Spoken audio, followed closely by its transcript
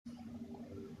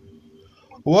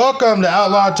Welcome to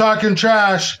Outlaw Talking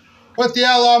Trash with the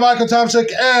Outlaw Michael Thompson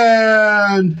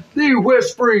and the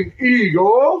Whispering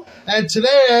Eagle. And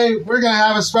today we're going to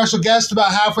have a special guest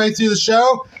about halfway through the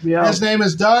show. Yeah. His name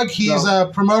is Doug. He's a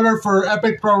promoter for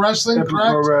Epic Pro Wrestling, Epic correct?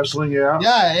 Pro Wrestling, yeah.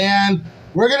 Yeah, and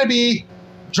we're going to be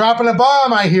dropping a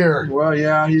bomb, I hear. Well,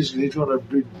 yeah, he's going to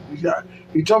be.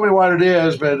 He told me what it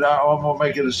is, but I'm going to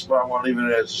make it I want to leave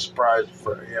it as a surprise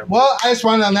for him. Well, I just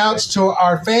want to announce to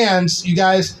our fans, you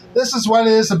guys, this is what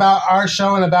it is about our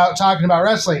show and about talking about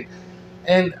wrestling.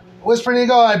 And Whispering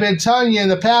Eagle, I've been telling you in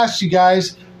the past, you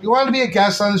guys, you want to be a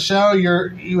guest on the show,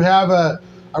 you have a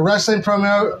wrestling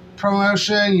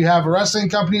promotion, you have a wrestling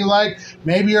company you like,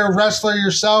 maybe you're a wrestler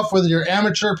yourself, whether you're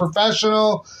amateur,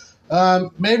 professional,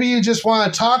 maybe you just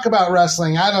want to talk about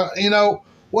wrestling.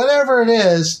 Whatever it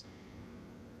is,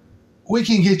 we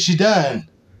can get you done.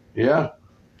 Yeah.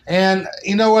 And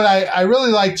you know what I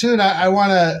really like too, and I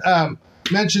want to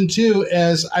mention too,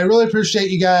 is I really appreciate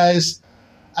you guys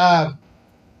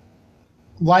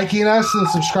liking us and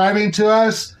subscribing to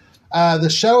us. The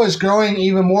show is growing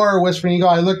even more, Whispering Eagle.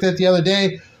 I looked at the other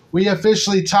day. We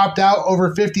officially topped out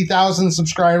over 50,000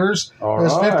 subscribers. It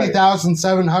was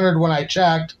 50,700 when I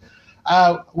checked.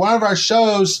 One of our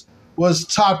shows was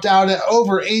topped out at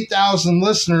over 8,000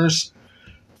 listeners,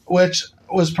 which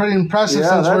was pretty impressive.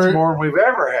 Yeah, that's more than we've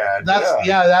ever had.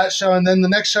 That show. And then the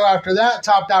next show after that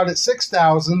topped out at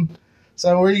 6,000.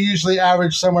 So we usually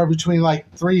average somewhere between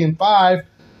like 3 and 5.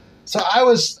 So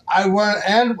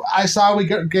I saw we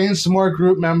gained some more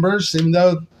group members, even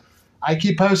though I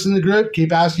keep posting the group,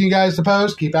 keep asking you guys to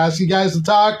post, keep asking you guys to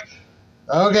talk.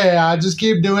 Okay, I'll just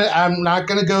keep doing it. I'm not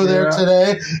going to go there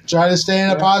today. Try to stay in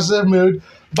a positive mood.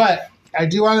 But I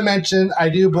do want to mention I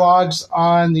do blogs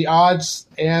on the odds,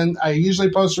 and I usually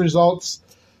post results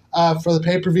for the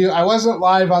pay-per-view. I wasn't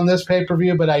live on this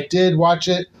pay-per-view, but I did watch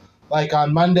it like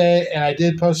on Monday, and I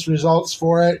did post results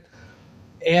for it.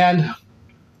 And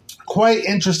quite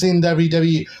interesting,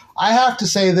 WWE. I have to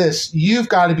say this. You've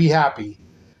got to be happy.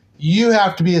 You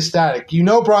have to be ecstatic. You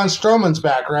know Braun Strowman's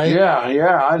back, right? Yeah.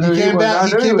 I knew he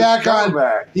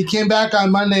came back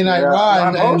on Monday Night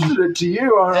Raw. I posted it to you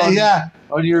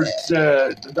on your.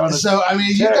 So I mean,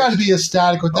 you've got to be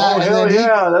ecstatic with that. Oh, hell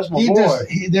yeah, that's my boy.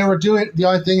 They were doing. The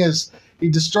only thing is, he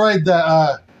destroyed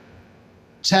the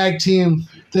tag team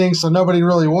thing, so nobody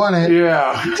really won it.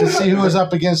 Yeah. To see who was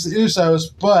up against the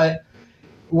Usos, but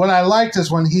what I liked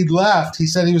is when he left, he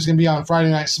said he was going to be on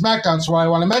Friday Night SmackDown. So what I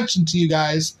want to mention to you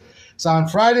guys. So on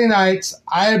Friday nights,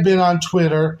 I have been on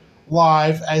Twitter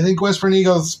live. I think Whispering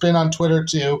Eagle's been on Twitter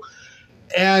too.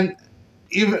 And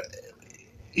you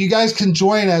guys can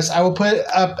join us. I will put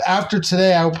up, after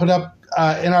today, I will put up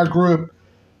in our group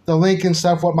the link and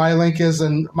stuff, what my link is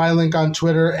and my link on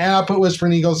Twitter. And I'll put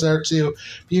Whispering Eagles there too.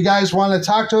 If you guys want to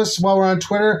talk to us while we're on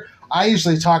Twitter, I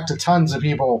usually talk to tons of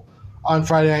people on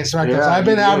Friday Night SmackDown. Yeah, I've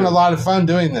been having a lot of fun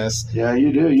doing this. Yeah,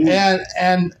 you do.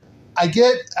 And I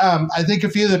get, I think a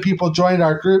few of the people joined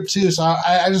our group too. So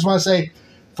I just want to say,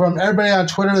 from everybody on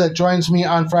Twitter that joins me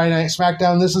on Friday Night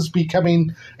SmackDown, this is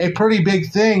becoming a pretty big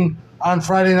thing on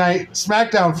Friday Night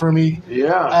SmackDown for me.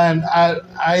 Yeah. And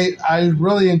I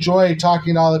really enjoy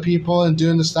talking to all the people and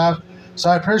doing the stuff. So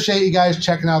I appreciate you guys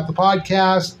checking out the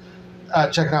podcast,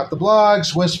 checking out the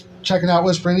blogs, checking out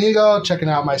Whispering Eagle, checking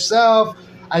out myself.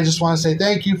 I just want to say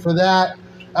thank you for that.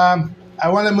 I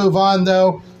want to move on,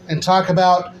 though, and talk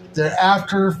about the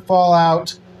after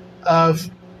fallout of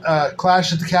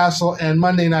Clash at the Castle and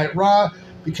Monday Night Raw,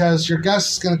 because your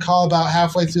guest is going to call about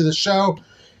halfway through the show.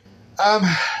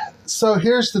 So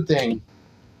here's the thing.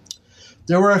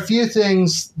 There were a few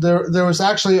things. There was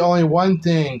actually only one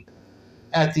thing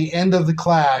at the end of the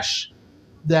Clash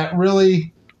that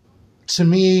really, to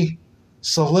me,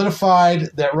 solidified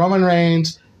that Roman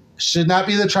Reigns should not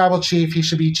be the tribal chief. He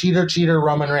should be cheater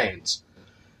Roman Reigns.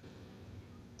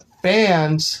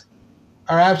 Fans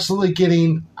are absolutely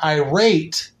getting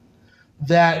irate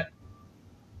that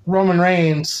Roman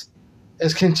Reigns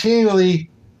is continually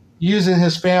using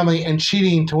his family and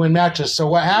cheating to win matches. So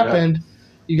what happened,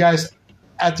 you guys,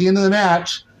 at the end of the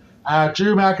match,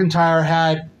 Drew McIntyre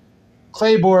had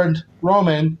Claiborne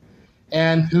Roman,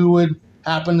 and who would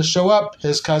happen to show up?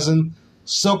 His cousin,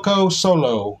 Silco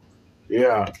Solo.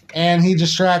 Yeah. And he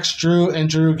distracts Drew, and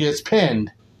Drew gets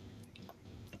pinned.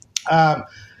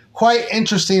 Quite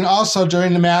interesting also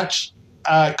during the match,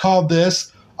 called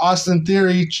this, Austin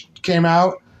Theory came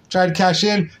out, tried to cash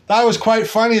in. Thought it was quite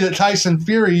funny that Tyson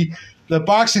Fury, the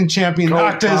boxing champion,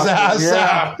 knocked his ass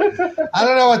out. I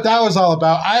don't know what that was all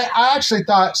about. I actually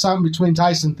thought something between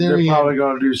Tyson Theory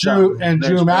and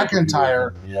Drew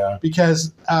McIntyre,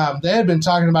 because they had been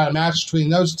talking about a match between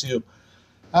those two.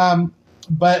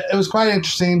 But it was quite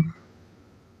interesting.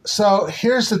 So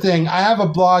here's the thing. I have a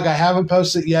blog. I haven't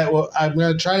posted it yet. Well, I'm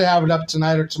going to try to have it up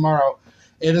tonight or tomorrow.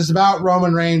 It is about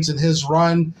Roman Reigns and his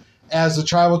run as the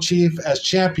tribal chief, as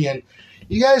champion.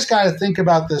 You guys got to think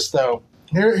about this, though.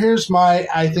 Here's my,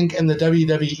 I think, and the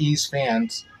WWE's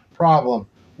fans' problem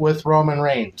with Roman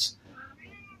Reigns.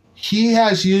 He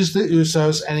has used the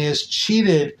Usos and he has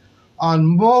cheated on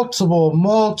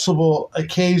multiple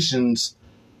occasions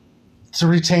to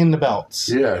retain the belts.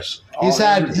 Yes. He's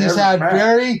had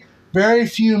very, very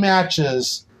few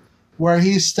matches where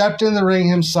he stepped in the ring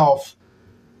himself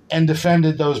and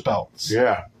defended those belts.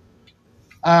 Yeah.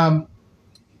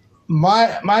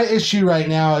 My issue right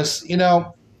now is,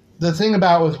 the thing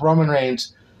about with Roman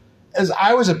Reigns is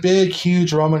I was a big,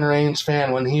 huge Roman Reigns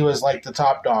fan when he was like the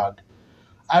top dog.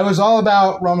 I was all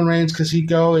about Roman Reigns because he'd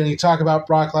go and he'd talk about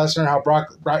Brock Lesnar and how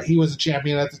Brock he was a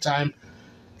champion at the time.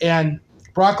 And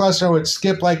Brock Lesnar would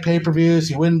skip like pay-per-views.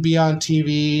 He wouldn't be on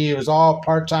TV. It was all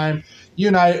part-time. You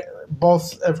and I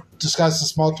both have discussed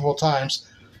this multiple times.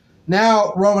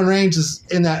 Now Roman Reigns is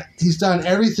in that he's done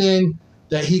everything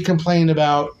that he complained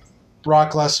about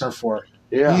Brock Lesnar for.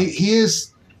 Yeah. He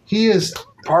is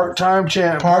part-time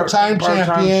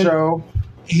champion. Show.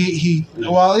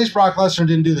 Well, at least Brock Lesnar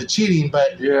didn't do the cheating,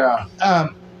 but yeah.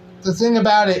 The thing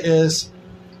about it is,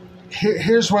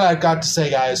 here's what I've got to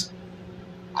say, guys.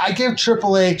 I give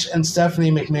Triple H and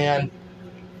Stephanie McMahon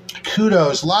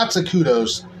kudos, lots of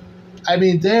kudos. I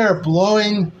mean, they're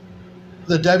blowing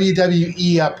the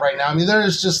WWE up right now. I mean,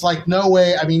 there's just like no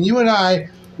way. I mean, you and I,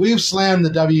 we've slammed the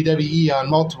WWE on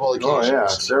multiple occasions. Oh, yeah,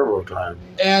 several times.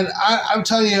 And I'm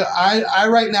telling you, I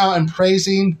right now am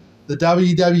praising the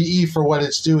WWE for what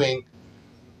it's doing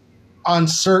on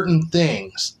certain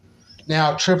things.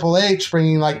 Now, Triple H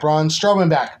bringing like Braun Strowman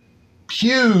back.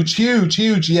 Huge,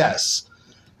 yes.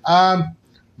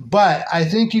 But I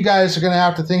think you guys are going to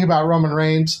have to think about Roman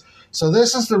Reigns. So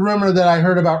this is the rumor that I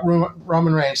heard about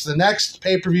Roman Reigns. The next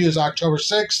pay-per-view is October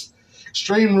 6th.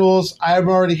 Extreme Rules. I'm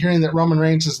already hearing that Roman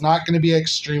Reigns is not going to be at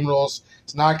Extreme Rules.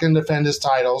 He's not going to defend his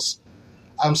titles.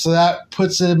 So that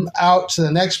puts him out to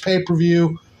the next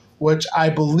pay-per-view, which I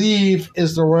believe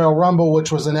is the Royal Rumble,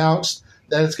 which was announced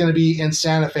that it's going to be in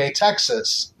Santa Fe,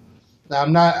 Texas. Now,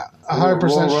 I'm not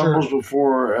 100% sure. Rumbles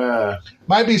before...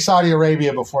 Might be Saudi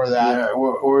Arabia before that. Yeah,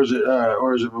 or is it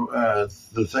the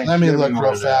Thanksgiving? Let me look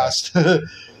real fast.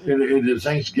 The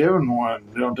Thanksgiving one,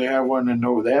 don't they have one in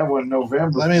November? They have one in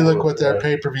November. Let me look what their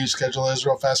pay-per-view schedule is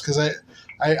real fast, because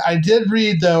I did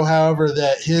read, though, however,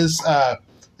 that he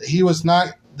is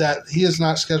not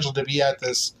scheduled to be at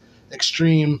this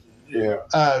Extreme. Yeah.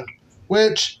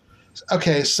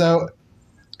 Okay, so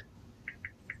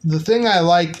another thing I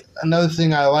like,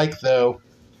 though,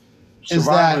 is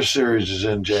Survivor that Series is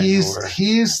in January.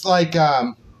 He's like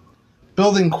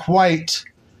building quite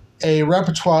a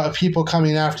repertoire of people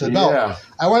coming after the belt. Yeah.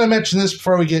 I want to mention this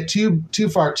before we get too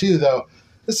far, too, though.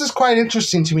 This is quite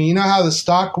interesting to me. You know how the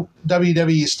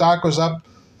WWE stock was up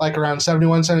like around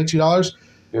 $71, $72?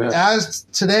 Yeah. As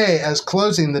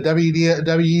closing, the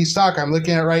WWE stock I'm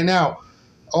looking at right now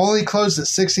only closed at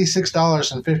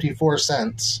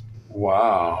 $66.54.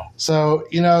 Wow. So,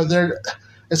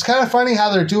 it's kind of funny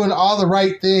how they're doing all the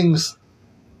right things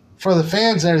for the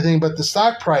fans and everything, but the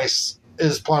stock price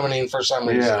is plummeting for some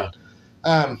reason.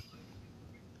 Yeah.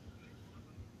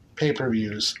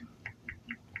 Pay-per-views.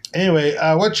 Anyway,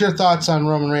 what's your thoughts on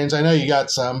Roman Reigns? I know you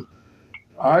got some.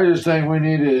 I just think we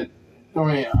need to. I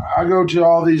mean, I go to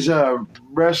all these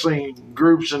wrestling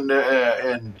groups and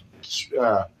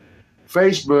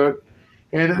Facebook,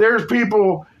 and there's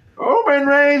people. Roman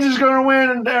Reigns is going to win,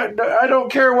 and I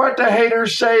don't care what the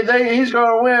haters say. He's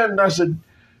going to win. I said,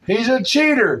 he's a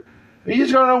cheater.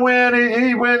 He's going to win.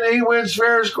 He wins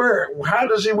fair and square. How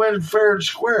does he win fair and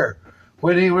square?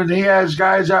 When he has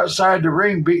guys outside the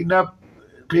ring beating up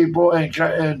people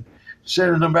and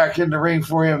sending them back in the ring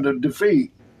for him to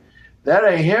defeat. That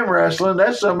ain't him wrestling.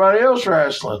 That's somebody else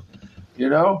wrestling.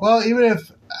 Well, even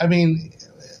if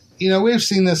we've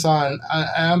seen this on.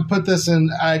 I put this in.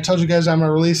 I told you guys I'm going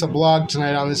to release a blog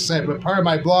tonight on this site, but part of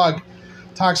my blog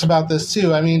talks about this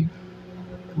too. I mean,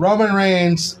 Roman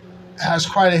Reigns has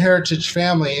quite a heritage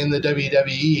family in the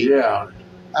WWE. Yeah.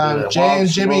 Jay and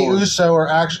Jimmy Uso are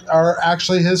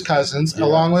actually his cousins,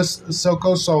 along with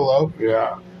Soko Solo.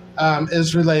 Yeah.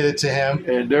 Is related to him.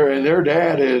 And their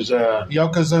dad is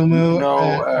Yokozuna.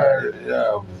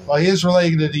 No. Well, he is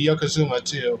related to Yokozuna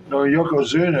too. No,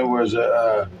 Yokozuna was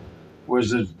a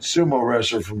sumo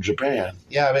wrestler from Japan.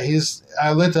 Yeah, but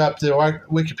I looked up the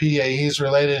Wikipedia. He's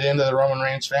related into the Roman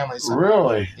Reigns family.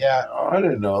 Really? Yeah. Oh, I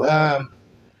didn't know that.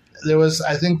 There was,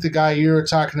 I think, the guy you were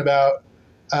talking about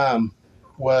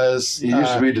was... He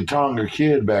used to be the Tonga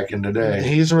Kid back in the day.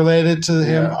 He's related to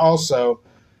him also.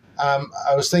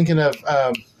 I was thinking of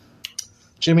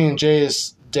Jimmy and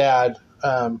Jay's dad.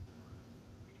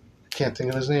 Can't think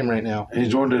of his name right now.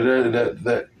 He's one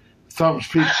that thumps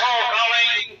people.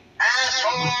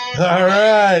 All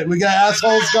right, we got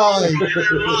assholes calling.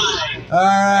 All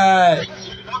right.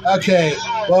 Okay,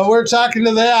 well, we're talking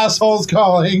to the assholes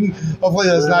calling. Hopefully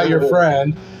that's not your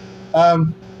friend.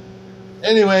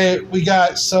 Anyway,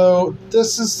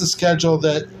 this is the schedule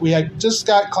that we had just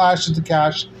got Clash at the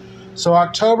Cash. So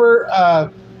October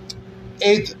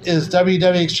 8th is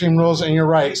WWE Extreme Rules, and you're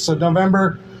right. So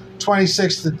November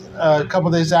 26th, a couple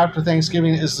days after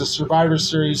Thanksgiving, is the Survivor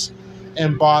Series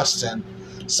in Boston.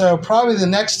 So probably the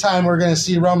next time we're going to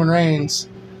see Roman Reigns,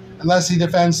 unless he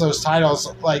defends those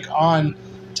titles like on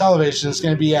television, is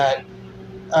going to be at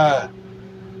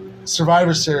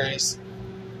Survivor Series.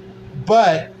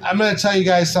 But I'm going to tell you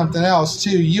guys something else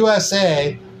too.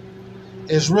 USA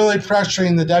is really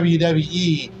pressuring the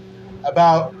WWE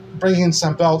about bringing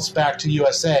some belts back to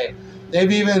USA.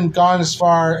 They've even gone as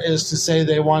far as to say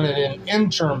they wanted an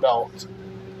interim belt.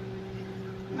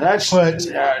 That's put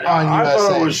on I USA.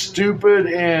 thought it was stupid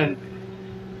in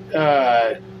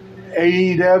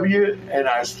AEW, and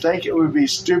I think it would be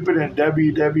stupid in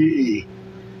WWE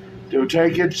to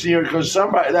take it, because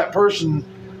that person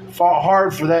fought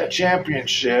hard for that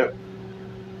championship,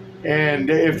 and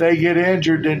if they get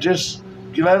injured, then just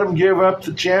let them give up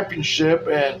the championship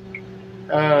and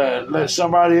let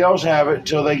somebody else have it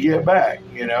until they get back.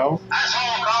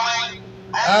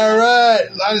 All right,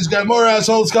 Lonnie's got more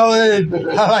assholes calling.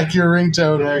 I like your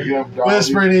ringtone,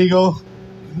 Whispering Eagle.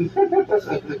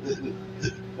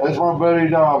 That's my buddy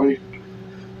Dobby.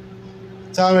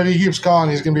 Tell him if he keeps calling,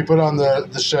 he's going to be put on the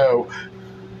show.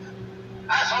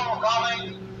 Asshole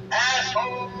calling.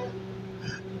 Asshole.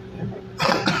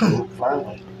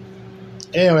 Finally.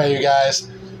 Anyway, you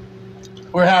guys,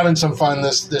 we're having some fun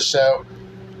this show.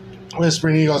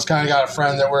 Whispering Eagle's kind of got a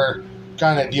friend that we're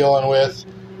kind of dealing with,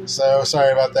 so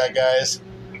sorry about that, guys.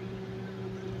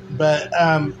 But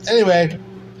anyway,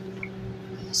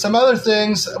 some other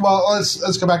things. Well,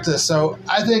 let's go back to this. So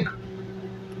I think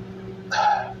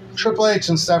Triple H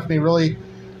and Stephanie really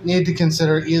need to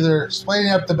consider either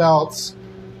splitting up the belts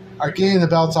or getting the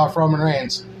belts off Roman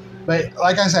Reigns. But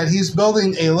like I said, he's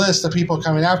building a list of people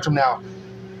coming after him now.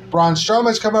 Braun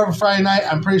Strowman's coming over Friday night.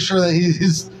 I'm pretty sure that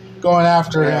he's going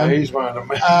after him. He's one of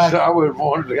them. I would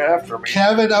want to go after me.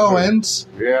 Kevin Owens,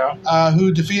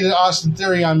 who defeated Austin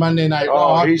Theory on Monday Night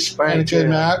Raw he spanked in a good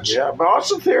match. Yeah, but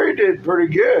Austin Theory did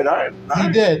pretty good. He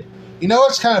did. You know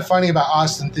what's kind of funny about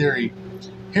Austin Theory?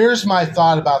 Here's my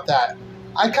thought about that.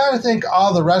 I kind of think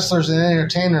all the wrestlers and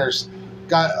entertainers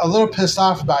got a little pissed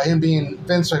off about him being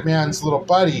Vince McMahon's little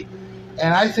buddy.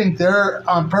 And I think they're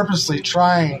purposely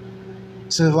trying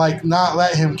to not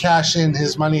let him cash in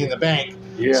his Money in the Bank.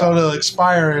 Yeah. So it'll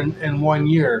expire in 1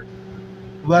 year.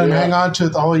 Let him hang on to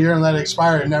it the whole year and let it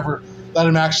expire and never let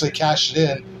him actually cash it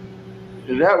in.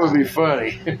 That would be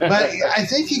funny. But I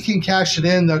think he can cash it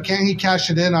in, though. Can't he cash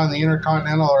it in on the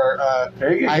Intercontinental or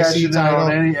he can cash IC it title?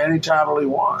 On any title he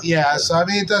wants. Yeah, so I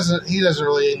mean, he doesn't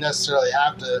really necessarily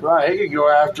have to. Right, he could go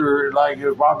after, like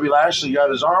if Bobby Lashley got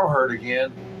his arm hurt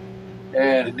again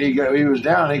and he was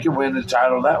down, he could win the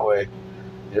title that way.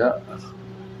 Yeah.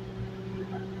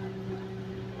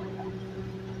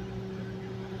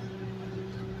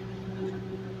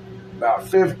 About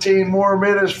 15 more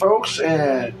minutes, folks,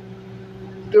 and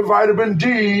the vitamin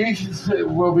D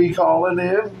will be calling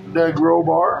in, the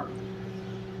Robar.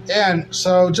 And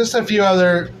so just a few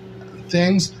other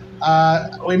things. I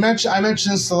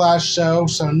mentioned this the last show.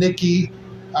 So Nikki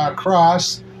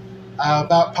Cross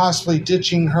about possibly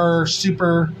ditching her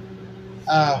super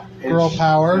girl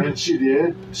power. And she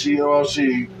did. She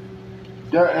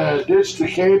ditched the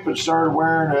cape and started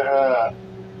wearing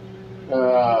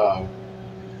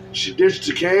she ditched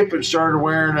the cape and started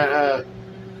wearing a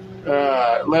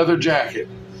leather jacket.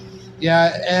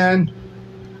 Yeah,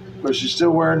 but she's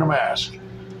still wearing the mask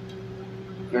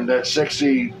and that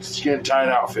sexy skin tight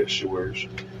outfit she wears.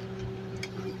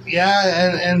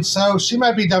 Yeah, and so she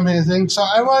might be dumping the thing. So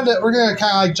we're gonna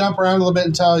kind of jump around a little bit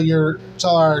until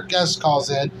our guest calls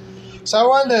in. So I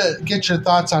wanted to get your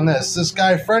thoughts on this. This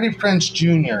guy, Freddie Prinze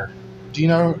Jr. Do you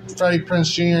know who Freddie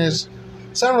Prinze Jr. is?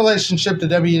 Some relationship to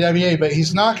WWE, but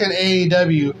he's knocking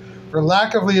AEW for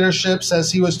lack of leadership. Says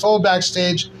he was told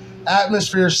backstage,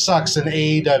 atmosphere sucks in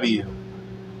AEW.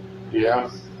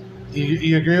 Yeah.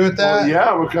 You agree with that? Well,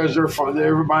 yeah, because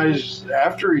everybody's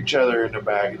after each other in the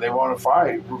back. They want to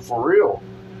fight for real,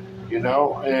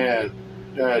 And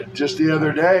just the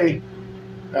other day,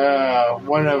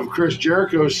 one of Chris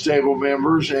Jericho's stable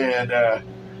members and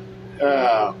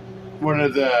one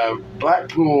of the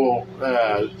Blackpool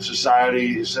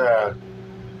Society's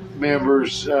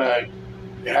members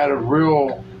had a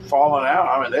real falling out.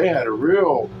 I mean, they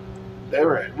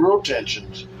were in real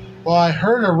tensions. Well, I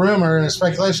heard a rumor and a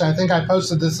speculation. I think I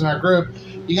posted this in our group.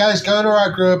 You guys go to our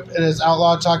group. It is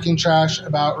Outlaw Talking Trash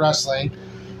about wrestling.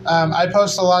 I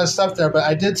post a lot of stuff there, but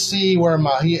I did see where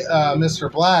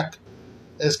Mr. Black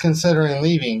is considering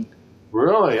leaving.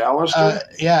 Really, Alistair?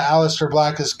 Yeah, Alistair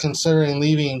Black is considering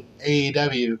leaving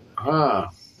AEW. Huh.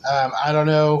 I don't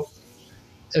know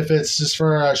if it's just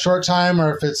for a short time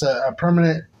or if it's a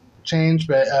permanent change,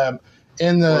 but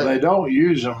well, they don't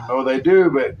use him. No, they do,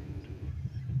 but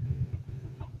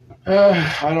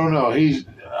I don't know.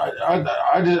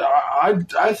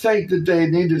 I think that they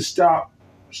need to stop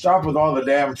with all the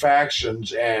damn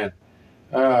factions and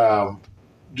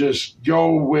just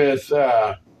go with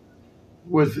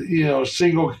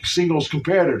singles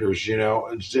competitors,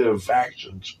 instead of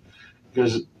factions,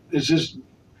 because it's just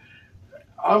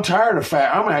I'm tired of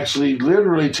I'm actually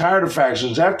literally tired of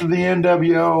factions after the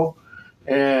NWO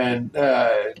and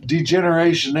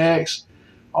Degeneration X.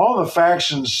 All the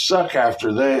factions suck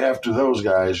after those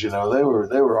guys. They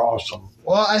were awesome.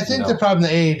 Well, I think the problem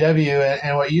with AEW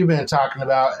and what you've been talking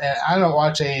about, and I don't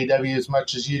watch AEW as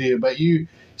much as you do, but you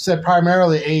said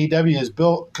primarily AEW is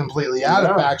built completely out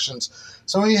of factions.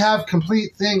 So when you have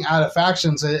complete thing out of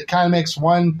factions, it kind of makes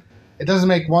it doesn't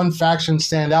make one faction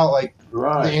stand out like the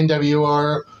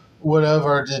NWO would have,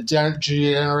 or the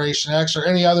Generation X, or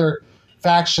any other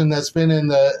faction that's been in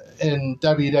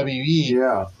WWE.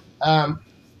 Yeah.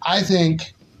 I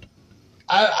think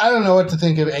I don't know what to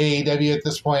think of AEW at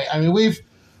this point. I mean,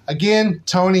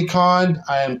 Tony Khan,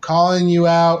 I am calling you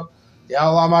out. The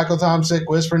Outlaw Michael Tomsick,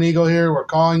 Whispering Eagle here, we're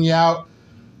calling you out.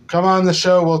 Come on the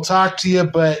show, we'll talk to you,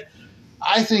 but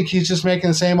I think he's just making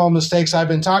the same old mistakes I've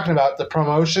been talking about. The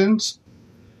promotions,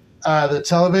 the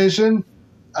television,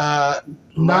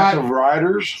 lack of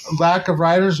writers,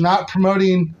 not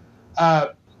promoting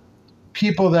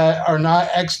people that are not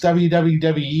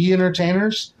ex-WWE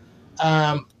entertainers,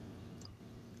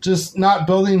 just not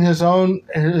building his own.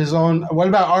 What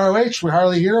about ROH? We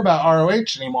hardly hear about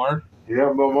ROH anymore.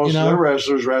 Yeah, but most of the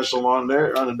wrestlers wrestle on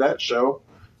that show.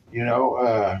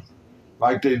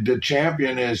 Like the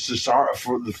champion is Cesaro,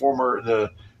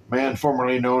 the man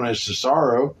formerly known as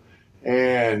Cesaro,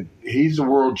 and he's a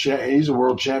world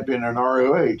champion in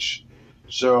ROH.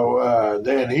 So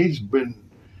then he's been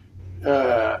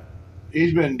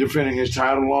defending his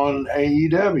title on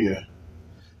AEW.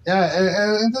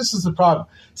 Yeah, and this is the problem.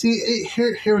 See,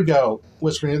 here we go,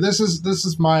 Whispering. This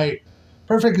is my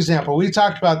perfect example. We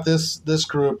talked about this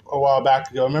group a while back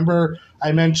ago. Remember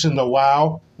I mentioned the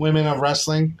WOW, Women of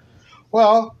Wrestling?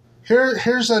 Well,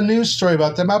 here's a news story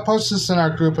about them. I'll post this in our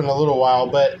group in a little while,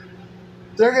 but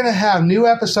they're going to have new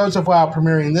episodes of WOW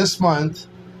premiering this month,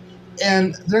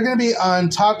 and they're going to be on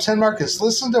top 10 markets.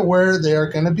 Listen to where they're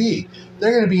going to be.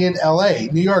 They're going to be in LA,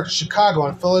 New York, Chicago,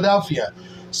 and Philadelphia.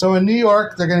 So in New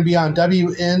York, they're going to be on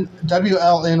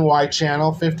WLNY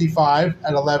Channel 55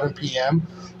 at 11 p.m.,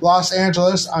 Los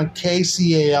Angeles on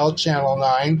KCAL Channel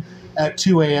 9 at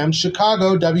 2 a.m.,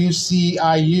 Chicago,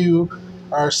 WCIU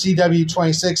or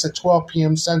CW26 at 12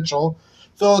 p.m. Central,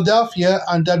 Philadelphia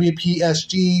on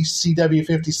WPSG CW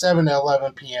 57 at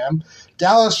 11 p.m.,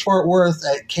 Dallas-Fort Worth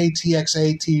at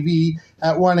KTXA TV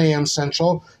at 1 a.m.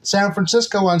 Central, San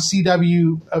Francisco on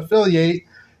CW affiliate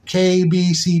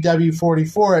KBCW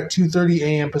 44 at 2:30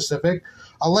 a.m. Pacific,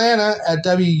 Atlanta at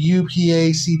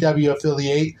WUPA CW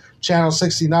affiliate Channel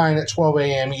 69 at 12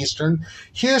 a.m. Eastern,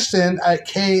 Houston at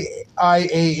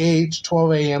KIAH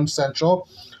 12 a.m. Central,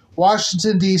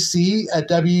 Washington, D.C. at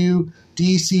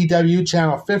WDCW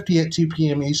Channel 50 at 2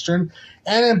 p.m. Eastern,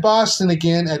 and in Boston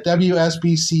again at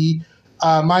WSBC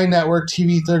My Network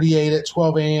TV 38 at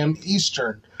 12 a.m.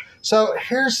 Eastern. So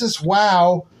here's this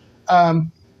WOW,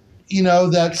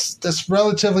 that's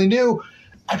relatively new.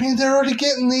 I mean, they're already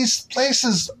getting these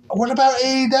places. What about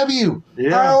AEW?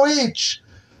 Yeah. ROH?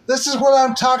 This is what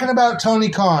I'm talking about, Tony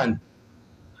Khan.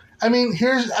 I mean,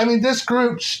 this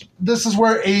group, this is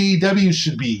where AEW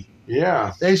should be.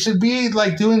 Yeah. They should be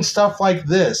like doing stuff like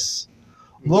this.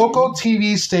 Local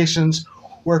TV stations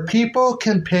where people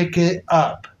can pick it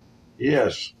up.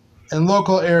 Yes. In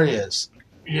local areas.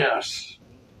 Yes.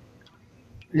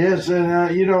 Yes, and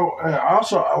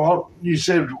also, well, you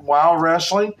said WOW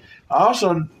Wrestling. I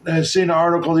also had seen an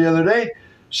article the other day.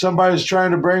 Somebody's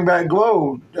trying to bring back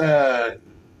Glow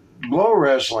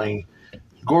Wrestling.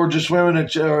 Gorgeous women,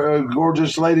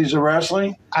 gorgeous ladies of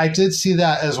wrestling. I did see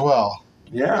that as well.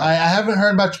 Yeah, I haven't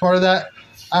heard much more of that.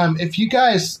 If you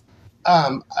guys,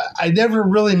 I never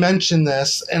really mentioned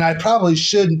this, and I probably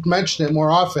should mention it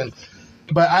more often,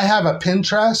 but I have a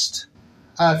Pinterest.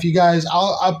 If you guys,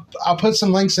 I'll put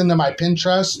some links into my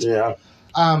Pinterest. Yeah.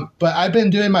 But I've been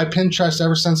doing my Pinterest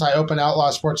ever since I opened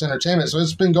Outlaw Sports Entertainment, so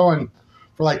it's been going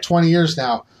for like 20 years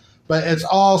now. But it's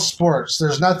all sports.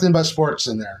 There's nothing but sports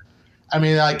in there. I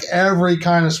mean, like every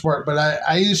kind of sport. But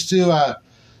I used to,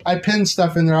 I pinned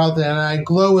stuff in there all the time. And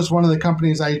Glow was one of the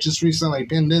companies I just recently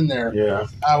pinned in there. Yeah.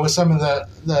 With some of the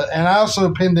and I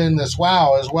also pinned in this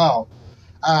WoW as well.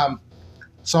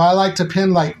 So I like to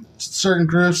pin like certain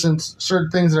groups and certain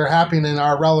things that are happening in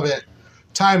our relevant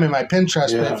time in my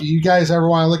Pinterest. Yeah. But if you guys ever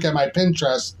want to look at my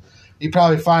Pinterest, you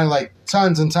probably find like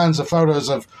tons and tons of photos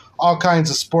of all kinds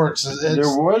of sports.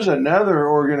 There was another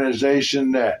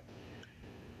organization that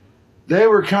they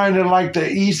were kind of like the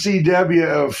ECW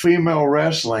of female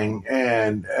wrestling,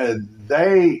 and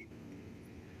they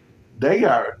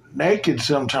got naked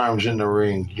sometimes in the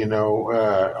ring,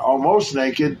 almost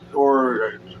naked,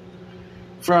 or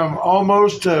from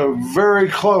almost to very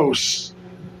close,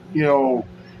 I mean,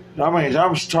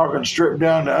 I'm talking stripped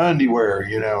down to underwear,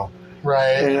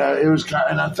 right. And it was kind,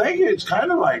 and I think it's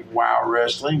kind of like WoW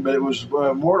wrestling, but it was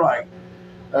more like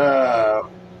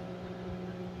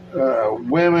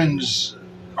women's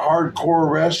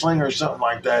hardcore wrestling or something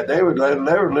like that. They would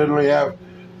literally have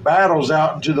battles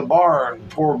out into the bar and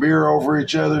pour beer over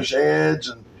each other's heads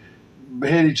and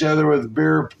hit each other with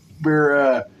beer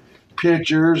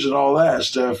pitchers and all that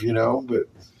stuff, But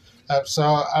So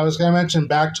I was going to mention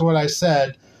back to what I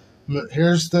said.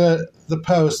 Here's the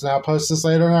post, and I'll post this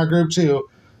later in our group too.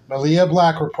 Malia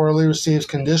Black reportedly receives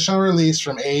conditional release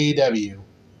from AEW.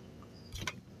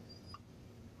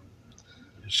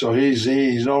 So he's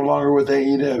no longer with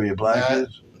AEW. Black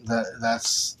is.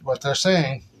 That's what they're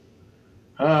saying.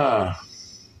 And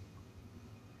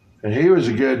he was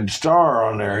a good star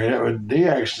on there. They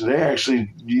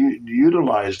actually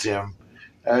utilized him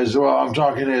as well. I'm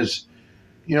talking his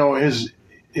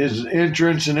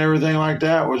entrance and everything like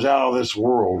that was out of this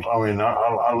world. I mean,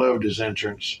 I loved his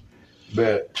entrance,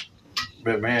 but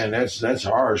man, that's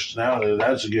harsh. Now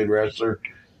that's a good wrestler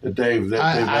that they've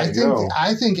let go.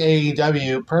 I think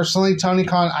AEW personally, Tony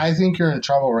Khan. I think you're in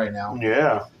trouble right now.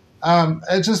 Yeah.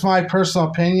 It's just my personal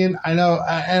opinion. I know,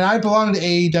 and I belong to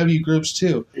AEW groups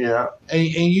too. Yeah.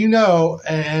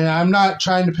 And I'm not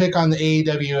trying to pick on the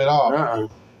AEW at all. Uh-uh.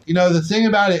 The thing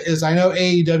about it is I know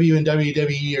AEW and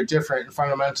WWE are different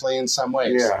fundamentally in some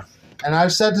ways. Yeah. And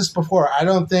I've said this before. I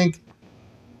don't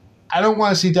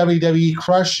want to see WWE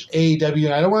crush AEW,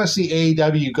 and I don't want to see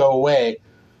AEW go away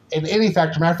in any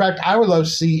factor. Matter of fact, I would love to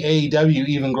see AEW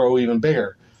even grow even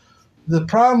bigger. The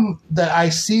problem that I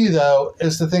see, though,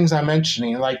 is the things I'm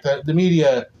mentioning, like the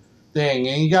media thing.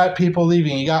 And you got people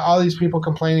leaving. You got all these people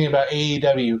complaining about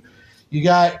AEW. You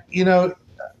got,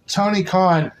 Tony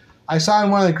Khan. I saw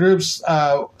in one of the groups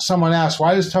someone asked,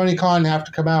 why does Tony Khan have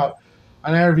to come out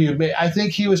on an interview? I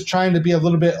think he was trying to be a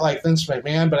little bit like Vince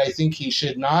McMahon, but I think he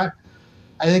should not.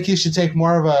 I think he should take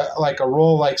more of a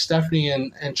role like Stephanie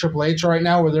and Triple H right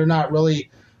now, where they're not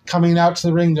really coming out to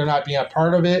the ring. They're not being a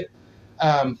part of it.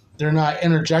 They're not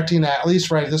interjecting, at least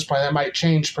right at this point. That might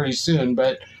change pretty soon.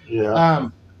 But, yeah.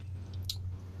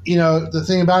 The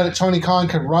thing about it, Tony Khan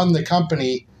could run the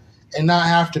company and not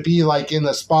have to be like in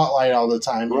the spotlight all the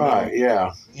time. Right,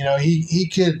 yeah. He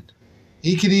could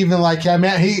even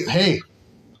hey,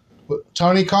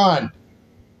 Tony Khan,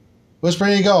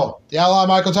 Whispering Eagle, the Outlaw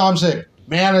Michael Thompson,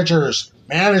 managers,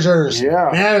 yeah.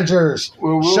 managers.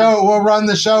 We'll run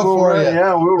the show for you.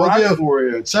 Yeah, we'll run for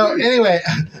you. So anyway,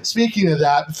 speaking of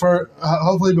that, for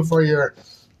hopefully before your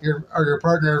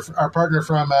partner, our partner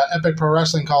from Epic Pro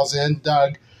Wrestling calls in,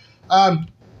 Doug.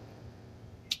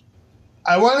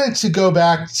 I wanted to go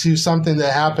back to something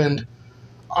that happened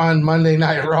on Monday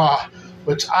Night Raw,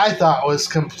 which I thought was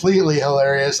completely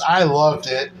hilarious. I loved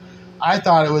it. I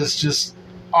thought it was just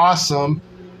awesome.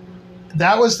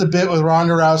 That was the bit with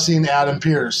Ronda Rousey and Adam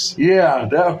Pearce. Yeah,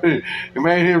 it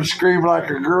made him scream like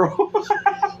a girl.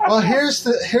 Well, here's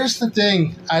the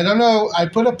thing. I don't know. I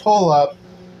put a poll up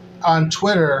on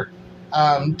Twitter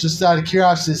just out of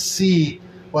curiosity to see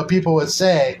what people would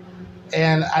say.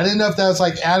 And I didn't know if that was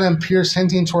like Adam Pearce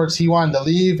hinting towards he wanted to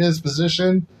leave his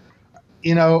position.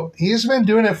 He's been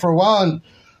doing it for a while, and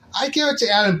I give it to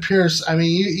Adam Pearce. I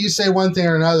mean, you say one thing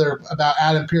or another about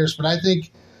Adam Pearce, but I think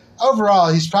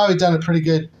overall he's probably done a pretty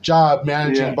good job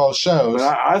managing both shows.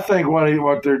 But I think what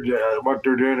they're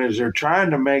doing is they're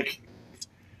trying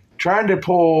to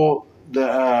pull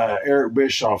the Eric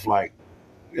Bischoff like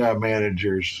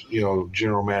managers,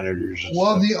 general managers.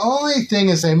 Well, the only thing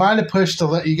is they might have pushed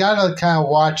you got to kind of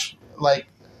watch, like,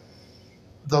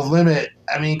 the limit.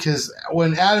 I mean, because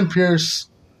when Adam Pearce,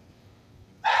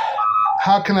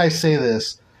 how can I say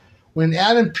this? When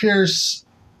Adam Pearce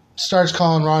starts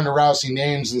calling Ronda Rousey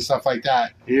names and stuff like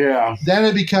that, Yeah. then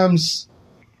it becomes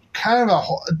kind of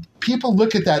people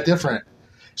look at that different,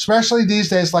 especially these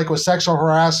days, like with sexual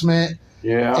harassment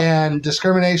Yeah. and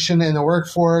discrimination in the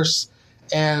workforce,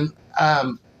 and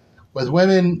with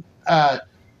women,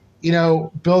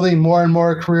 building more and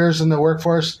more careers in the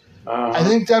workforce. I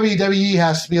think WWE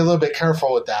has to be a little bit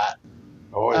careful with that.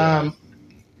 Oh, yeah.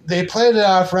 They played it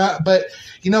off, but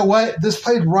you know what? This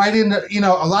played right into,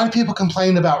 a lot of people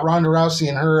complained about Ronda Rousey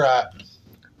and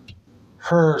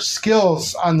her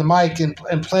skills on the mic and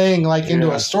playing like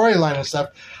into a storyline and stuff.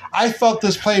 I felt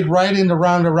this played right into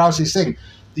Ronda Rousey's thing.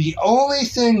 The only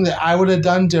thing that I would have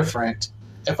done different,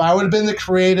 if I would have been the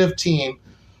creative team,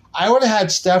 I would have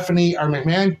had Stephanie or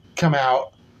McMahon come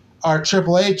out, or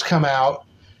Triple H come out.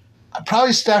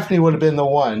 Probably Stephanie would have been the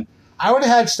one. I would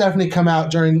have had Stephanie come out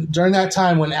during that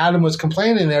time when Adam was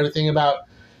complaining and everything about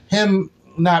him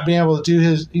not being able to do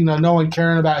his, no one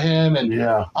caring about him and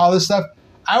all this stuff.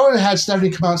 I would have had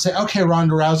Stephanie come out and say, okay,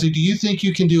 Ronda Rousey, do you think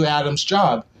you can do Adam's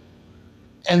job?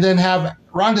 And then have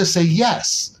Ronda say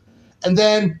yes. And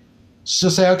then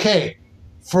she'll say, okay,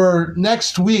 for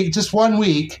next week, just 1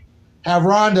 week, have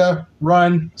Ronda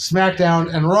run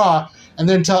SmackDown and Raw, and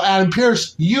then tell Adam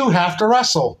Pearce, you have to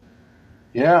wrestle.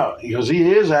 Yeah, because he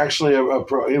is actually a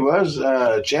pro. He was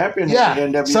a champion in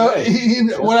the NWA.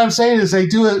 So what I'm saying is they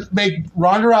do it, make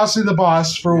Ronda Rousey the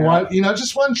boss for one,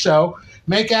 just one show.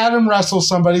 Make Adam wrestle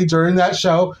somebody during that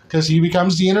show because he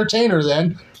becomes the entertainer.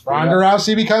 Then Ronda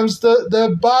Rousey becomes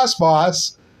the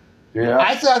boss. Yeah,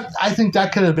 I think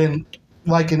that could have been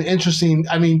like an interesting.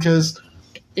 I mean, because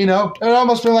it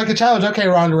almost been like a challenge. Okay,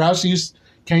 Ronda Rousey,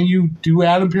 can you do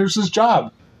Adam Pearce's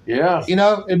job? Yeah,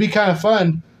 it'd be kind of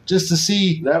fun. Just to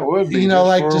see that would be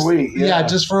a week. Yeah,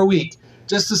 just for a week.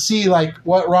 Just to see like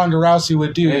what Ronda Rousey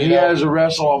would do. And he has a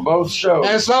wrestle on both shows.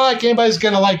 And it's not like anybody's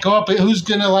gonna go up. Who's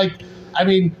gonna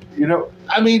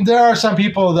there are some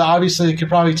people that obviously could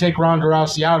probably take Ronda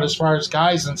Rousey out as far as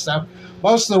guys and stuff.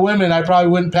 Most of the women I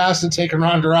probably wouldn't pass it taking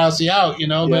Ronda Rousey out,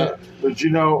 But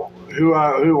who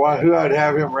I'd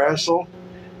have him wrestle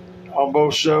on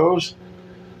both shows?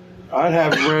 I'd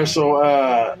have him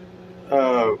wrestle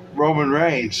Roman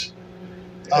Reigns.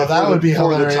 Oh, that would be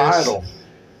hilarious. For the title.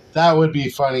 That would be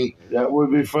funny. That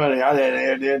would be funny.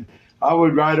 And then I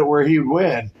would write it where he'd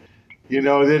win.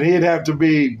 Then he'd have to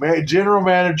be general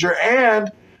manager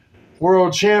and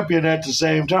world champion at the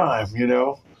same time,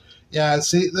 Yeah,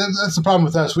 see, that's the problem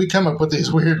with us. We come up with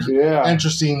these weird,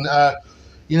 interesting,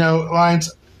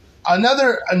 lines.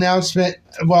 Another announcement,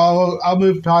 well, I'll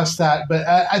move past that, but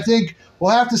I think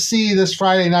we'll have to see this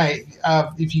Friday night.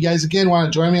 If you guys, again, want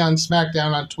to join me on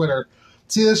SmackDown on Twitter,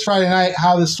 see this Friday night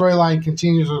how the storyline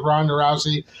continues with Ronda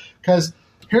Rousey. Because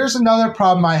here's another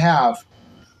problem I have.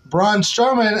 Braun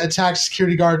Strowman attacked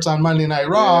security guards on Monday Night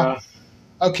Raw.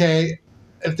 Yeah. Okay,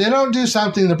 if they don't do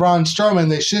something to Braun Strowman,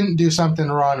 they shouldn't do something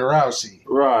to Ronda Rousey.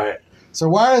 Right. So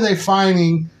why are they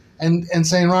fining and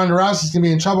saying Ronda Rousey's going to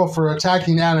be in trouble for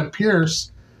attacking Adam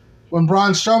Pearce when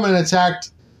Braun Strowman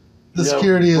attacked the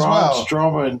security as well?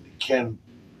 Braun Strowman can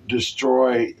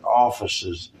destroy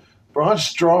offices. Braun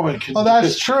Strowman can. Well,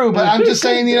 that's true, but I'm just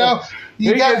saying,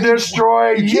 you can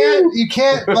destroy you. You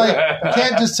can't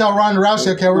just tell Ronda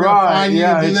Rousey, okay, we're going to fine you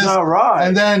and do this, not right.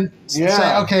 and then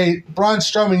say, okay, Braun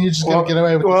Strowman, you're just going to get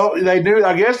away with this. They knew.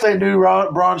 I guess they knew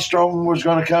Braun Strowman was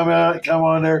going to come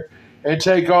on there and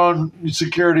take on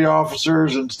security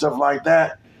officers and stuff like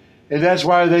that, and that's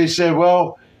why they said,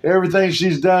 well, everything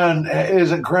she's done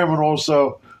isn't criminal,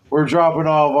 so we're dropping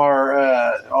all of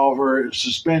our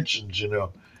suspensions.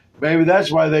 Maybe that's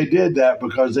why they did that,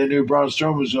 because they knew Braun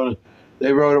Strowman was going to.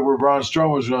 They wrote it where Braun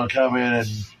Strowman was going to come in and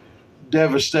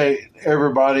devastate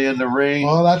everybody in the ring.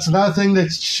 Well, that's another thing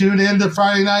that shoot into this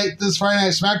Friday Night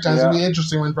SmackDown. It's going to be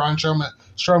interesting when Braun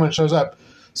Strowman shows up.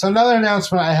 So another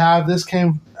announcement I have, this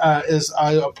came,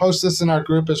 I'll post this in our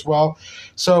group as well.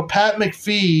 So Pat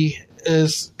McAfee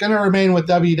is going to remain with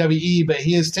WWE, but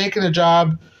he has taken a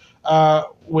job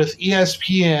with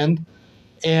ESPN.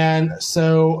 And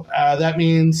so that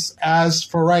means, as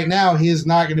for right now, he is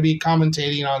not going to be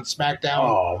commentating on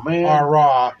SmackDown or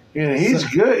Raw. Yeah, he's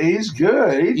good. He's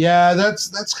good. Yeah,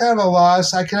 that's kind of a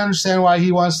loss. I can understand why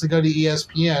he wants to go to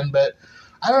ESPN, but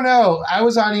I don't know. I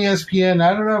was on ESPN.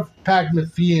 I don't know if Pat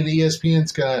McAfee and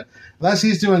ESPN's going to, unless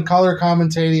he's doing color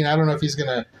commentating, I don't know if he's going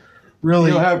to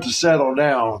really. He'll have to settle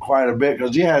down quite a bit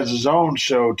because he has his own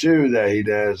show, too, that he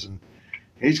does. And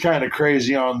he's kind of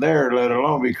crazy on there, let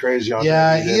alone be crazy on.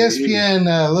 Yeah, WWE.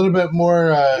 ESPN a little bit more.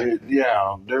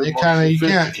 Yeah, they're You more kind of you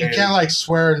sophisticated. can't like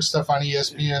swear and stuff on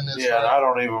ESPN. Yeah, I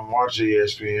don't even watch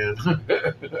ESPN.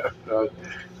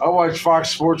 I watch Fox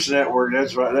Sports Network.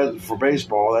 That's for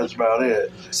baseball. That's about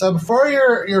it. So before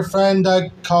your friend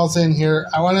Doug calls in here,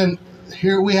 I want to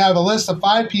here we have a list of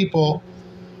 5 people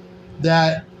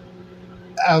that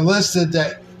listed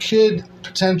that could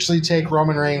potentially take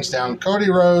Roman Reigns down. Cody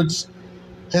Rhodes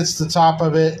hits the top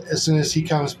of it as soon as he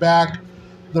comes back.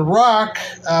 The Rock,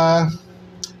 I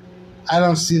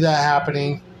don't see that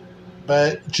happening,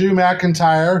 but Drew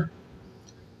McIntyre,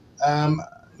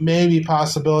 maybe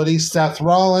possibility. Seth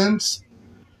Rollins,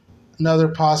 another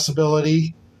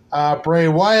possibility. Bray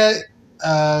Wyatt,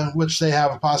 which they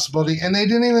have a possibility. And they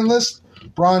didn't even list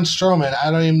Braun Strowman.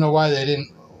 I don't even know why they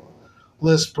didn't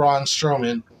list Braun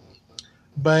Strowman.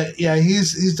 But, yeah,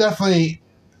 he's definitely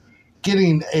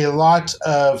getting a lot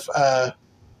of a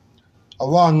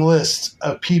long list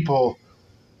of people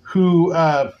who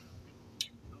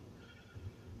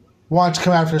want to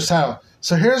come after his title.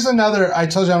 So here's another, I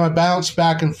told you I'm going to bounce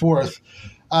back and forth.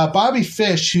 Bobby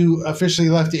Fish, who officially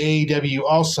left the AEW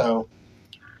also,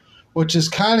 which is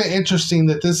kind of interesting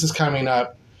that this is coming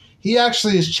up. He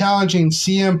actually is challenging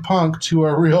CM Punk to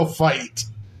a real fight.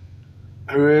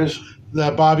 Who is?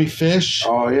 The Bobby Fish.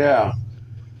 Oh, yeah.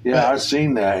 Yeah, I've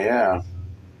seen that, yeah.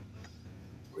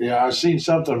 Yeah, I've seen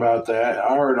something about that.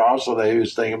 I heard also that he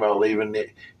was thinking about leaving the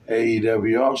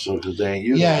AEW also because they ain't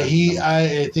using it. Yeah,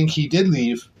 I think he did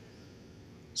leave.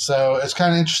 So it's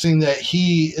kind of interesting that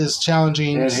he is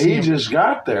challenging. And he just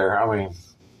got there. I mean,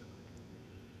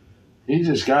 he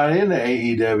just got into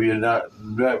AEW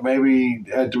not maybe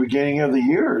at the beginning of the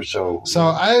year or so. So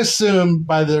I assume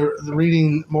by the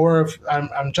reading more of,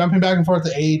 I'm jumping back and forth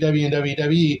to AEW and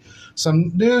WWE.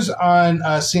 Some news on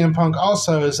CM Punk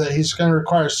also is that he's going to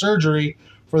require surgery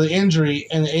for the injury,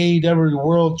 and the AEW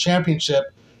World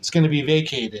Championship is going to be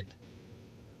vacated.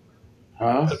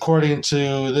 Huh? According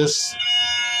to this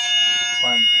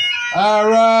one. All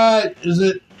right. Is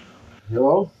it?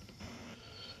 Hello?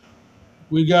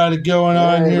 We got it going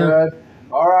on here. Brad.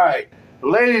 All right.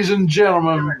 Ladies and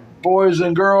gentlemen, boys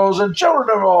and girls, and children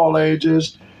of all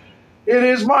ages, it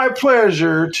is my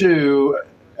pleasure to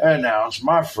announce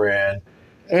my friend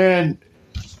and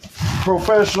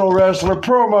professional wrestler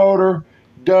promoter,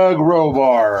 Doug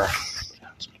Robar.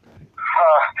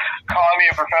 Calling me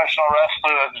a professional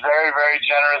wrestler, that's very, very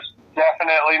generous.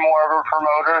 Definitely more of a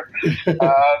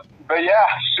promoter. But yeah,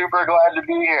 super glad to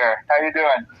be here. How you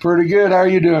doing? Pretty good. How are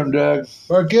you doing, Doug?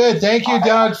 We're good. Thank you,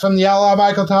 Doug, from the Outlaw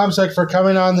Michael Tomczyk, for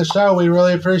coming on the show. We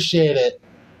really appreciate it.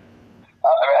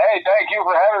 Hey, thank you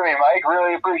for having me, Mike.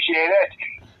 Really appreciate it.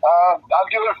 I'm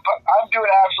doing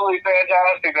absolutely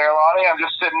fantastic there, Lonnie. I'm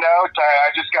just sitting out.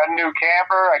 I just got a new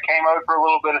camper. I came out for a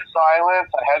little bit of silence.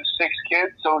 I have 6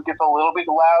 kids, so it gets a little bit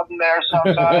loud in there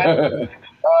sometimes.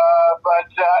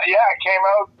 Yeah, I came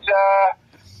out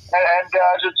and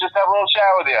just have a little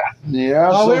chat with you. Yeah.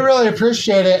 Well, we really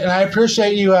appreciate it, and I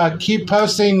appreciate you keep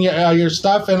posting your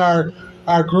stuff in our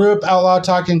group, Outlaw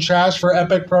Talking Trash for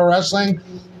Epic Pro Wrestling.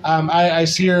 I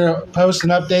see your posts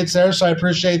and updates there, so I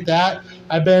appreciate that.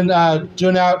 I've been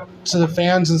doing out to the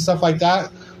fans and stuff like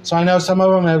that, so I know some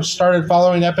of them have started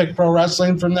following Epic Pro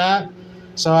Wrestling from that.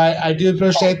 So I do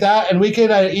appreciate that. And we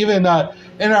could even,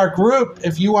 in our group,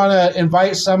 if you want to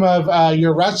invite some of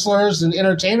your wrestlers and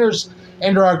entertainers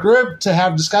into our group to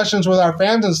have discussions with our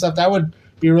fans and stuff, that would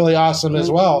be really awesome as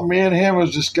well. Me and him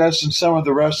was discussing some of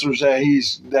the wrestlers that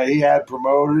he had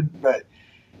promoted, but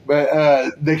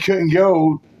they couldn't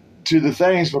go to the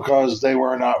things because they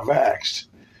were not vaxxed.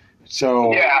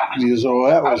 So, so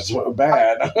that was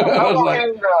bad.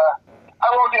 I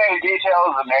won't get any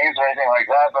details of names or anything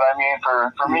like that, but I mean,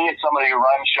 for me, as somebody who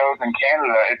runs shows in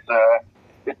Canada,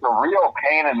 it's a real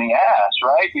pain in the ass,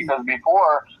 right? Because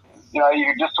before, you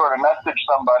could just sort of message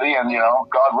somebody, and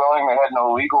God willing, they had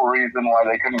no legal reason why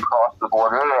they couldn't cross the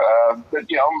border. But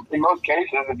in most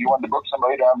cases, if you wanted to book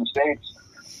somebody down the States,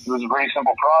 it was a pretty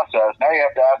simple process. Now you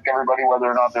have to ask everybody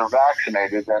whether or not they're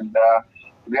vaccinated, and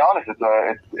to be honest,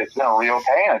 it's been a real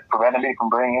pain. It's prevented me from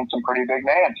bringing in some pretty big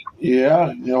names.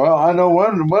 Yeah, well, I know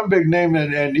one big name,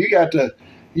 and you got to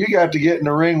get in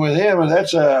the ring with him, and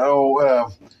that's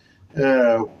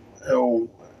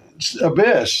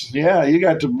Abyss. Yeah, you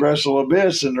got to wrestle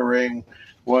Abyss in the ring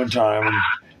one time.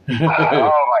 Oh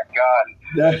my God!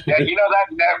 Yeah, if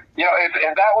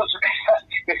that was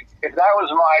if that was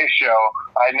my show,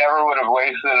 I never would have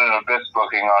wasted an Abyss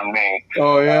booking on me.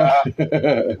 Oh yeah.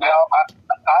 No,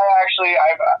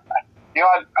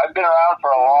 I've been around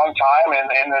for a long time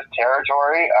in this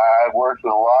territory. I've worked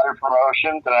with a lot of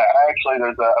promotions, and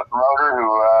there's a promoter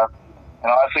who,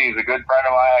 and honestly, he's a good friend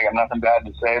of mine. I got nothing bad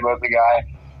to say about the guy.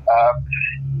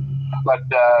 But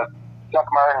Chuck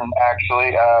Martin,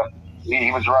 actually, he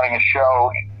was running a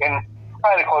show in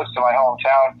kind of close to my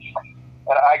hometown,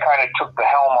 and I kind of took the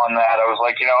helm on that. I was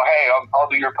like, hey, I'll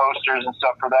do your posters and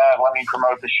stuff for that. Let me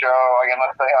promote the show. I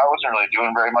wasn't really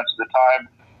doing very much at the time,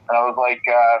 and I was like,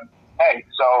 hey,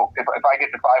 so if I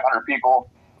get to 500 people,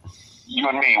 you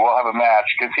and me, we'll have a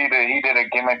match, because he did a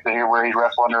gimmick where he'd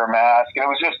wrestle under a mask, and it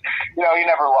was just, he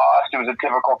never lost. It was a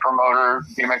typical promoter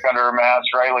gimmick under a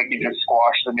mask, right? Like, he just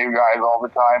squashed the new guys all the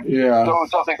time. Yeah. So it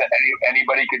was something that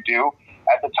anybody could do.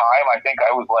 At the time, I think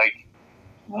I was like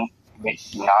 9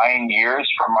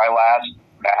 years from my last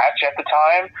match at the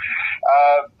time.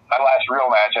 My last real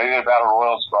match, I did a Battle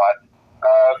Royal spot.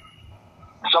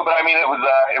 But I mean, it was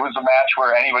a match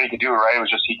where anybody could do it, right? It was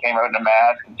just, he came out in a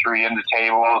mask and threw you into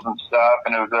tables and stuff,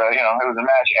 and it was a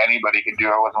match anybody could do.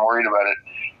 I wasn't worried about it.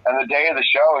 And the day of the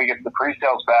show, he gets the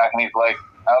pre-sales back, and he's like,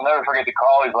 I'll never forget the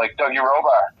call. He's like, Doug, you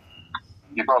Robar,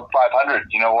 you broke 500.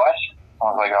 You know what? I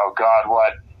was like, oh God,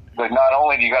 what? He's like, not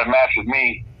only do you got a match with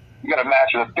me, you got a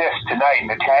match with Abyss tonight in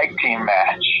the tag team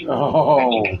match.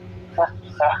 Oh.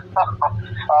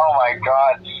 Oh my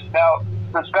God. Now,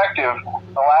 perspective,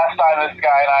 the last time this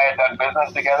guy and I had done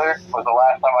business together was the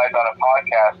last time I had done a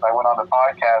podcast. I went on the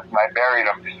podcast and I buried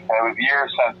him, and it was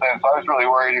years since then, so I was really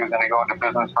worried he was going to go into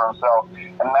business for himself,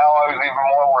 and now I was even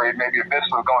more worried maybe Abyss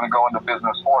was going to go into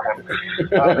business for him.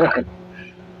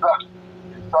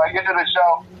 So I get to the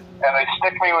show, and they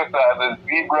stick me with the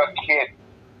Zebra Kid,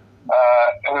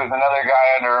 who's another guy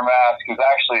under a mask, who's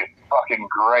actually a fucking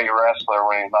great wrestler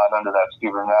when he's not under that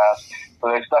stupid mask. So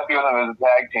they stuck me with him as a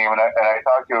tag team, and I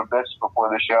talked to Abyss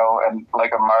before the show, and like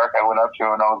a mark, I went up to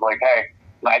him and I was like, hey,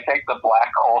 can I take the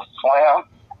Black Hole Slam?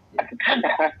 And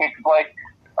he's like,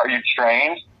 are you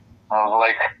trained? I was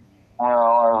like, well,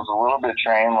 I was a little bit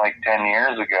trained like 10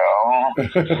 years ago.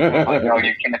 He's like, no,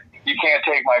 you can't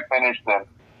take my finish then.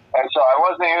 And so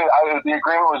the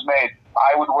agreement was made.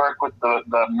 I would work with the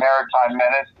Maritime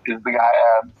Menace, is the guy,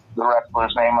 the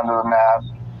wrestler's name under the mask,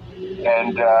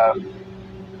 and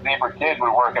Zebra Kid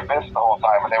would work Abyss the whole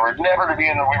time, and we were never to be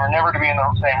in the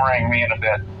same ring, me and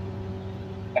Abyss.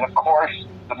 And of course,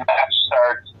 the match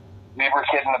starts. Zebra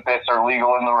Kid and Abyss are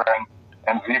legal in the ring,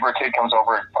 and Zebra Kid comes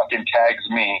over and fucking tags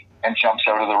me and jumps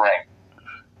out of the ring.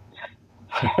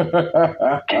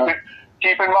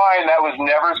 Keep in mind, that was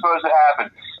never supposed to happen.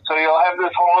 So you'll have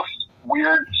this whole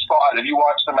weird spot. If you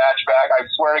watch the match back, I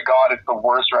swear to God, it's the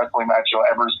worst wrestling match you'll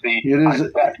ever see. It is. I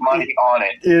bet money on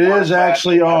it. It is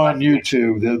actually on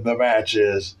YouTube. The match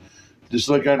is. Just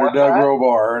look under Doug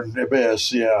Robar and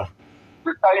Abyss. Yeah.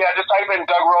 Just type in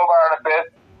Doug Robar and Abyss,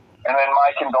 and then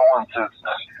my condolences.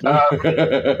 There's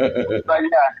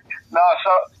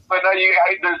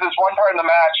this one part in the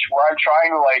match where I'm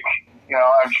trying to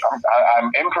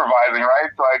I'm improvising, right?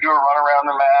 So I do a run around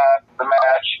the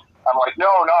match. I'm like, no,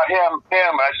 not him.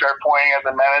 And I start pointing at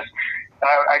the Menace. And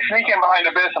I sneak in behind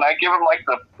Abyss, and I give him like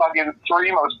the fucking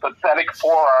 3 most pathetic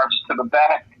forearms to the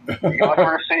back you'll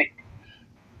ever see.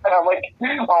 And I'm like,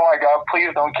 oh my God, please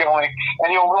don't kill me.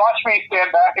 And you'll watch me stand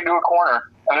back into a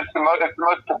corner. And it's the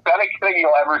most pathetic thing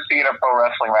you'll ever see in a pro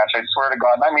wrestling match. I swear to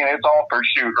God. I mean, it's all for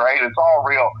shoot, right? It's all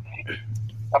real.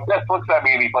 Abyss looks at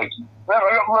me and he's like, there's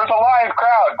a live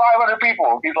crowd, 500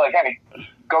 people. He's like, hey,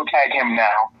 go tag him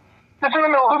now. It's in the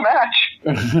middle of the match.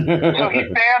 So he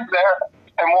stands there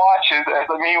and watches as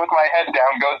me with my head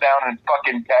down goes down and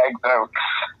fucking tags out.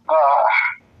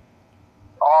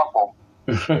 Awful.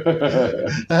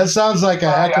 That sounds like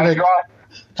a heck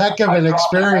of an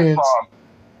experience.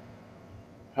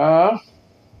 Huh?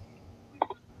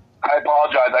 I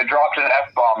apologize. I dropped an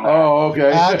F-bomb there. Oh, okay.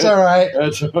 That's all right.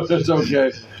 That's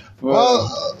okay. Well,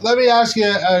 let me ask you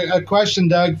a question,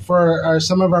 Doug, for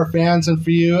some of our fans and for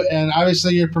you. And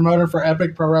obviously, you're promoter for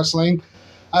Epic Pro Wrestling.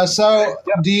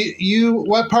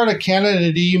 What part of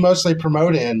Canada do you mostly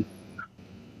promote in?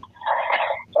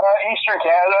 Eastern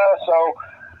Canada. So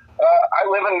I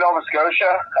live in Nova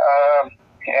Scotia,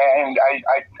 and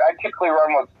I typically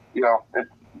run with,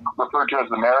 it's referred to as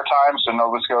the Maritimes, so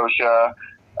Nova Scotia,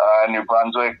 New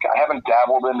Brunswick. I haven't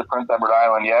dabbled into Prince Edward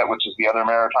Island yet, which is the other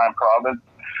maritime province.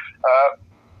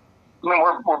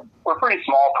 We're pretty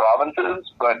small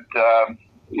provinces, but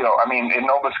in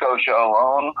Nova Scotia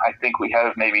alone, I think we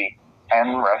have maybe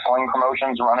 10 wrestling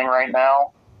promotions running right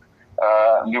now.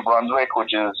 New Brunswick,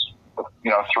 which is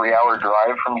 3-hour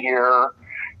drive from here,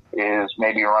 is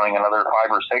maybe running another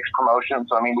 5 or 6 promotions.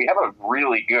 So we have a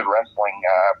really good wrestling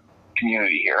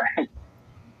community here.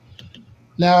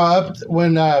 Now,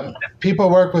 when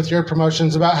people work with your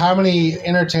promotions, about how many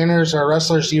entertainers or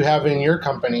wrestlers do you have in your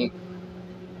company?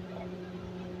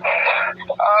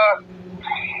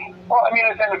 Well, I mean,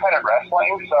 it's independent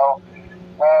wrestling, so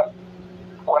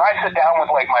when I sit down with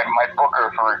like my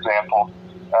booker, for example,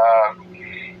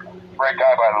 great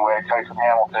guy by the way, Tyson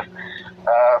Hamilton,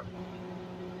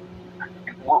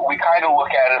 we kind of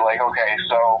look at it like, okay,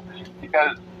 so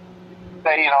because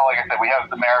say, like I said, we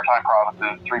have the maritime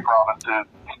provinces, 3 provinces,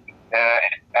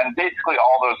 and basically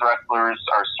all those wrestlers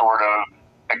are sort of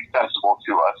accessible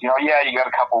to us. You got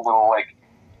a couple little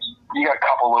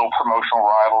promotional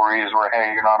rivalries where,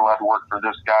 hey, you're not allowed to work for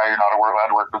this guy, you're not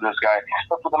allowed to work for this guy.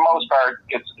 But for the most part,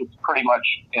 it's pretty much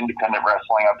independent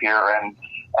wrestling up here, and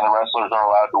the wrestlers are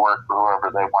allowed to work for whoever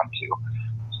they want to.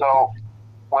 So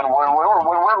when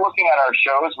we're looking at our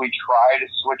shows, we try to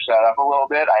switch that up a little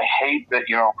bit. I hate that,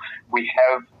 we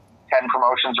have 10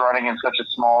 promotions running in such a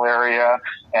small area,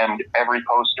 and every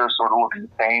poster sort of looks the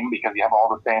same because you have all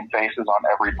the same faces on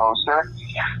every poster.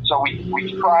 So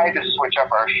we try to switch up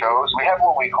our shows. We have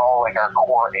what we call like our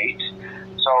core 8.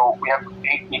 So we have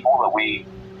 8 people that we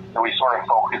sort of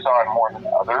focus on more than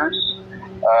others.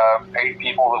 8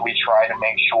 people that we try to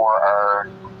make sure are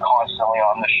constantly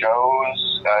on the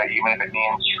shows, even if it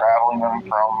means traveling them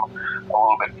from a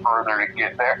little bit further to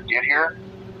get here.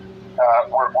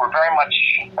 We're very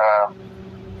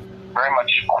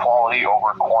much quality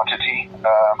over quantity.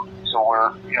 So we're,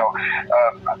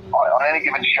 on any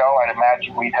given show, I'd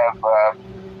imagine we'd have,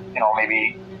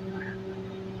 maybe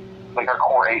like our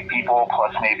core 8 people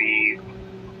plus maybe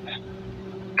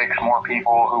 6 more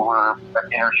people who were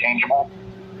interchangeable.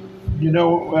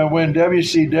 When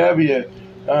WCW,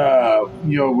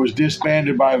 was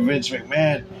disbanded by Vince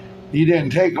McMahon, he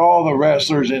didn't take all the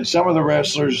wrestlers, and some of the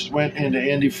wrestlers went into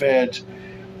indie feds.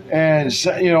 And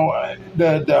the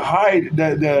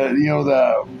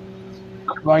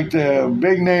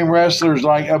big name wrestlers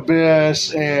like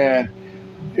Abyss and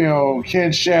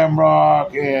Ken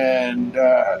Shamrock and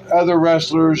other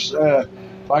wrestlers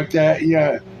like that.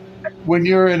 Yeah, when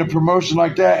you're in a promotion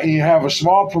like that and you have a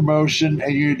small promotion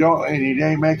and you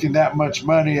ain't making that much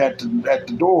money at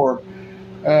the door,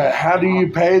 how do you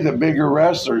pay the bigger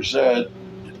wrestlers the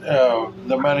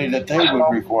money that they would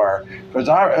require? Because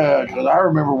I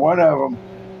remember one of them,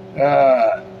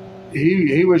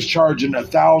 he was charging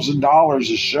 $1,000 a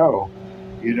show,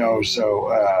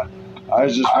 So I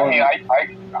was just wondering. I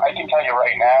can tell you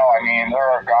right now. I mean,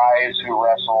 there are guys who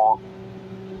wrestled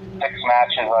 6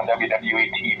 matches on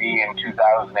WWE TV in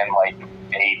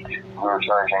 2008 who are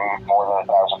charging more than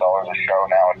 $1,000 a show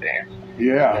nowadays.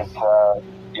 Yeah. It's,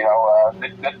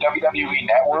 the WWE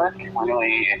Network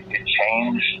really it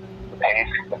changed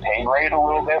the pay rate a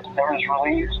little bit when it was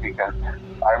released, because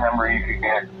I remember you could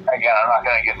get, again, I'm not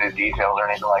going to get into details or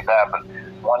anything like that, but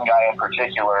one guy in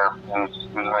particular who's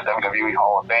in the WWE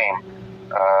Hall of Fame,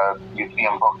 you see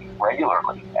him booked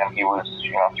regularly, and he was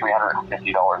 $350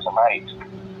 a night.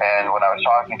 And when I was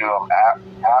talking to him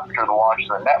after the launch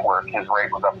of the network, his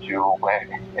rate was up to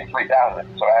 $3,000.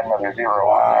 So add another zero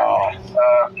on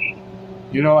there.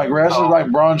 Like wrestlers like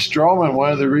Braun Strowman,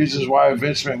 one of the reasons why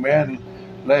Vince McMahon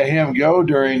let him go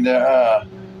during the,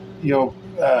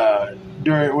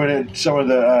 some of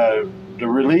the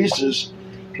releases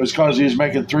was because he was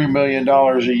making $3 million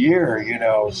a year,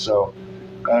 So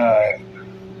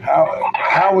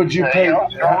how would you pay?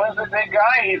 Strowman's a big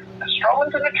guy.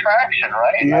 Strowman's an attraction,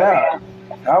 right? Yeah.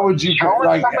 How would you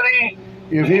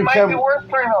if he might be worth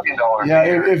 $3 million? Yeah,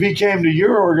 if he came to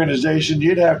your organization,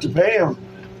 you'd have to pay him.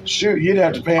 Shoot, you'd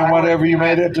have to pay him whatever you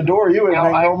made at the door. You wouldn't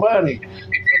make no money.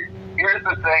 Here's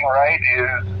the thing, right?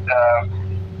 Is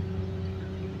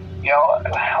a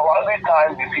lot of these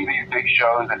times you see these big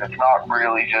shows, and it's not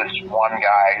really just one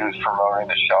guy who's promoting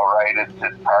the show, right? It's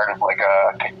part of like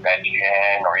a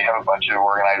convention, or you have a bunch of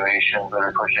organizations that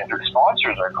are pushing it.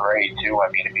 Sponsors are great too.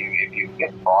 I mean, if you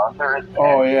get sponsors.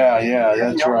 Oh yeah,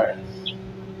 that's right.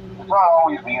 It's not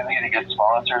always easy to get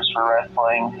sponsors for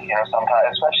wrestling.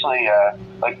 Sometimes, especially I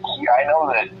know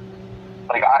that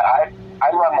I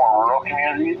run more rural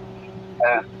communities,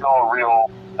 and it's still a real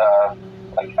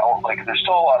there's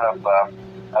still a lot of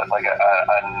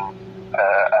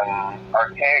an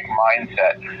archaic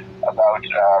mindset about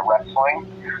wrestling.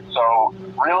 So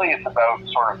really, it's about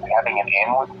sort of having an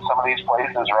in with some of these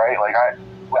places, right? Like I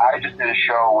just did a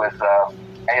show with I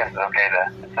guess it's okay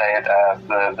to say it,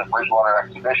 the Bridgewater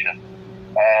Exhibition,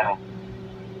 and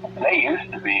they used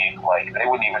to be like they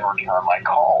wouldn't even return my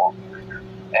calls.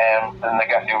 And then they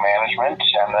got new management,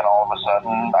 and then all of a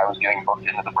sudden I was getting booked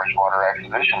into the Bridgewater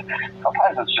Exhibition.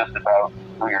 Sometimes it's just about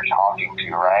who you're talking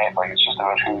to, right? Like it's just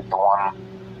about who's the one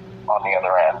on the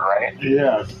other end, right?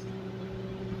 Yeah.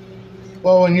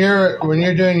 Well, when you're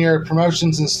doing your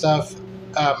promotions and stuff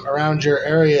around your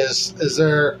areas, is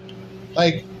there,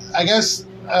 like, I guess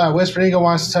Whispered Eagle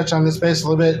wants to touch on this base a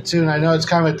little bit too, and I know it's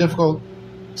kind of a difficult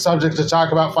subject to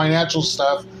talk about financial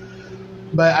stuff,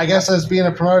 but I guess as being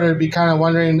a promoter, I'd be kind of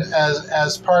wondering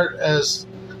because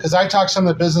I talk some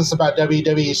of the business about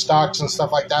WWE stocks and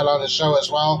stuff like that on the show as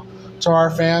well to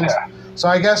our fans. Yeah. So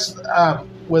I guess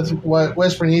with what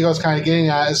Whispering Eagle is kind of getting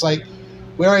at is like,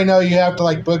 we already know you have to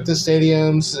like book the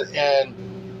stadiums and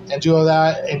do all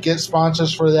that and get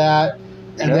sponsors for that.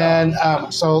 And then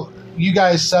so you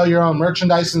guys sell your own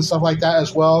merchandise and stuff like that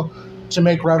as well to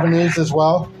make revenues as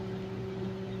well.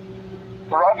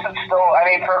 For us, it's still, I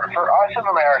mean, for us in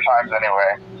the Maritimes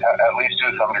anyway, at least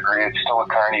to some degree, it's still a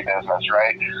carny business,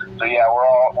 right? So yeah, we're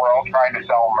all trying to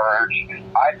sell merch.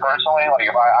 I personally, like,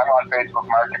 if I'm on Facebook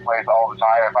Marketplace all the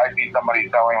time, if I see somebody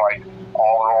selling like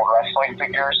all their old wrestling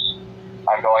figures,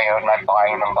 I'm going out and I'm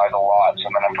buying them by the lots,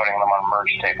 and then I'm putting them on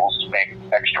merch tables to make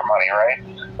extra money, right?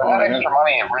 But that extra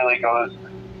money, it really goes,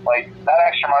 like, that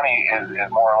extra money is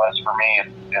more or less for me,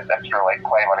 it's extra, like,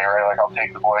 play money, right? Like, I'll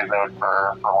take the boys out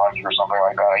for lunch or something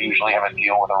like that. I usually have a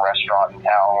deal with a restaurant in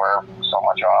town where so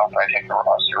much off, I take the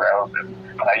roster out,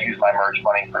 and I use my merch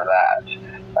money for that.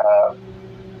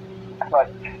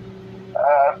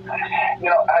 You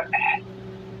know,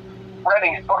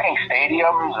 booking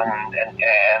stadiums and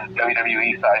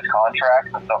WWE-sized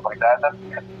contracts and stuff like that,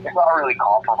 it's not really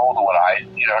comparable to what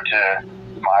to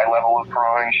my level of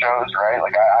promoting shows, right?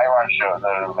 Like, I run shows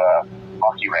out of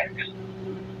hockey rinks.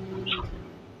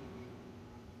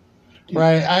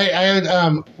 Right. I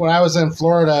when I was in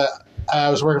Florida, I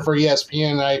was working for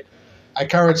ESPN, and I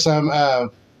covered some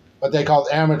what they called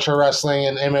amateur wrestling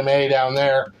and MMA down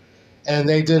there, and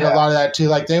they did a lot of that too.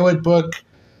 Like, they would book,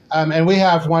 and we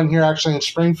have one here actually in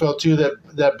Springfield too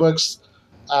that books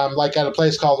like at a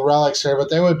place called Relics here,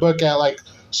 but they would book at like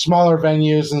smaller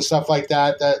venues and stuff like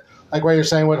that like what you're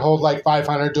saying would hold like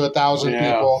 500 to 1,000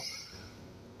 people,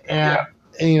 and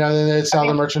you know, then they'd sell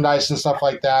the merchandise and stuff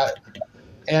like that.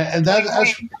 And that's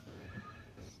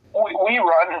we'll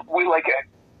run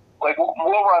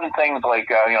things like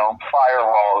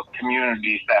firewalls,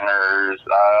 community centers.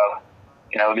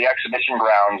 The exhibition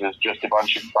grounds is just a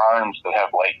bunch of farms that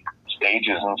have like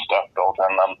stages and stuff built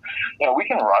on them. We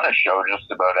can run a show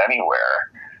just about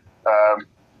anywhere.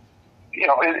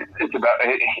 It's about a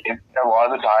lot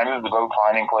of the time it's about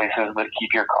finding places that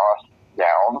keep your costs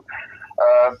down.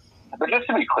 But just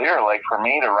to be clear, like, for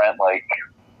me to rent like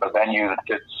a venue that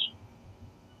fits,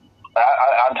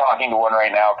 I'm talking to one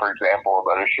right now, for example,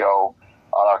 about a show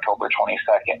on October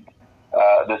 22nd.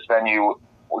 This venue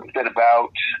would fit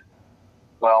about,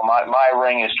 well, my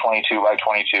ring is 22 by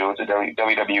 22. It's a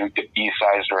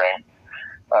WWE-sized ring.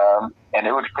 And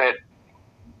it would fit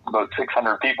about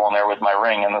 600 people in there with my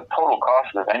ring, and the total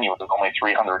cost of the venue was only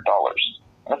 $300.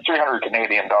 That's 300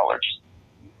 Canadian dollars,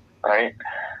 right?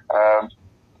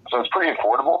 So it's pretty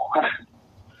affordable.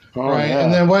 Right. Yeah.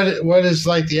 And then what is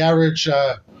like the average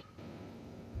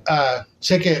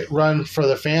ticket run for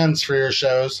the fans for your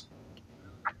shows?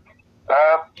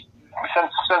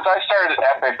 Since I started at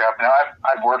Epic up, now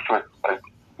I've worked with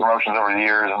promotions over the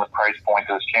years, and the price point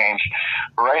has changed.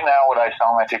 But right now, what I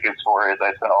sell my tickets for is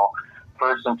I sell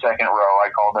first and second row.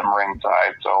 I call them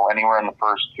ringside. So anywhere in the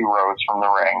first two rows from the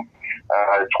ring,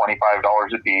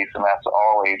 $25 a piece, and that's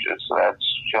all ages. So that's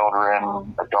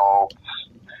children, adults,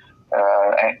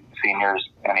 seniors,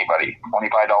 anybody.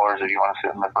 $25 if you want to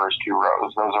sit in the first two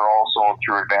rows. Those are all sold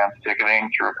through advanced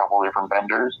ticketing through a couple different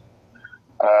vendors.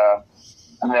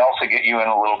 And they also get you in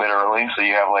a little bit early, so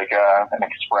you have like an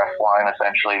express line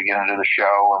essentially to get into the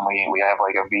show, and we have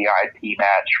like a VIP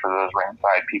match for those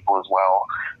ringside people as well.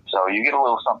 So you get a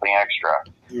little something extra.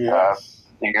 Yeah.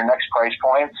 Your next price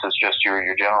points is just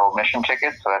your general admission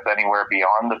ticket, so that's anywhere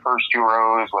beyond the first two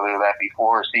rows, whether that be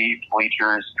floor seats,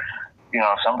 bleachers.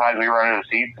 Sometimes we run out of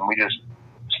seats and we just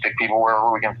stick people wherever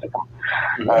we can stick them.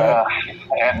 For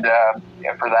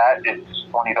that, it's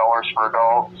 $20 for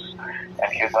adults,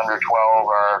 and kids under 12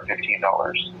 are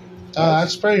 $15.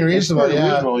 That's pretty reasonable. That's pretty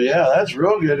reasonable. Yeah, that's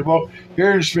real good. Well, here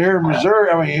in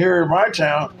Missouri, here in my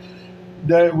town,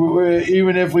 that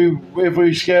even if we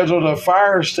scheduled a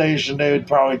fire station, they would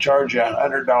probably charge you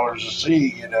 $100 a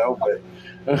seat. But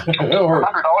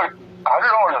 $100 a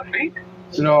seat.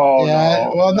 No,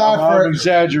 well, I'm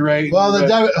exaggerating. Well,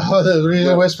 the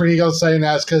reason Whisper Eagle's saying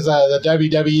that is because the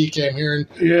WWE came here, and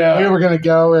we were going to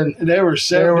go, and they were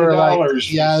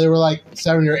 $70. They were like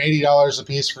 $70 or $80 a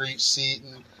piece for each seat,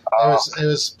 and it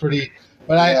was pretty.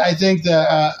 But I think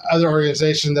the other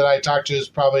organization that I talked to is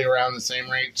probably around the same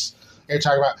rates you're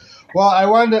talking about. Well, I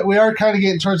wanted we are kind of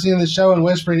getting towards the end of the show, and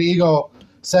Whispering Eagle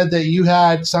said that you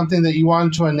had something that you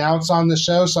wanted to announce on the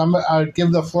show, so I'll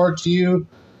give the floor to you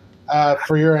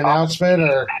for your announcement.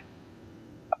 Or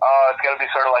it's going to be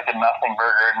sort of like a nothing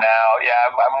burger now.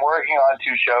 Yeah, I'm working on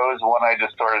 2 shows. One I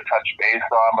just sort of touched base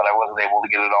on, but I wasn't able to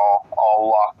get it all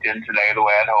locked in today the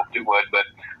way I'd hoped it would. But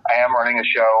I am running a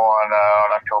show on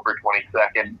October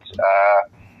 22nd.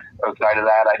 Outside of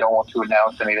that, I don't want to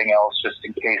announce anything else just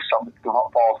in case something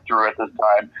falls through at this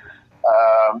time.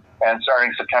 And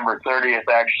starting September 30th,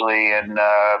 actually, in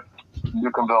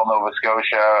Newcomville, Nova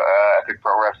Scotia, Epic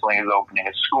Pro Wrestling is opening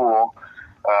a school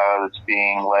that's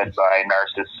being led by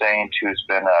Narcissus Saint, who's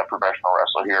been a professional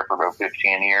wrestler here for about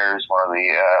 15 years, one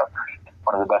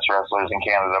of the best wrestlers in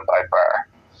Canada by far.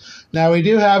 Now, we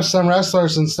do have some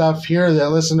wrestlers and stuff here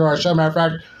that listen to our show. Matter of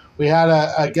fact, we had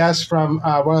a guest from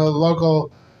one of the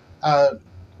local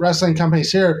wrestling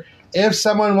companies here. If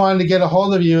someone wanted to get a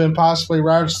hold of you and possibly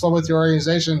wrestle with your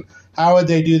organization, how would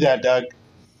they do that, Doug?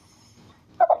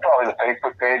 Probably the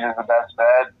Facebook page is the best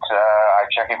bet. I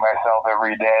check it myself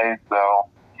every day, so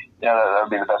that would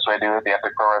be the best way to do it. The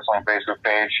Epic Pro Wrestling Facebook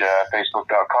page,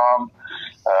 facebook.com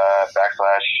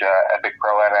 /Epic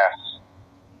Pro NS.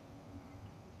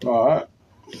 All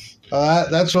right.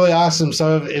 That's really awesome.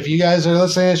 So if you guys are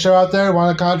listening to the show out there,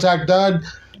 want to contact Doug,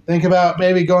 think about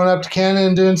maybe going up to Canada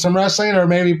and doing some wrestling, or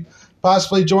maybe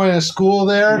possibly join a school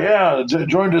there. Yeah,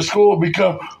 join the school,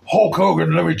 become Hulk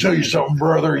Hogan. Let me tell you something,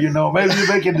 brother. Maybe you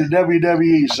make it to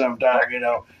WWE sometime. I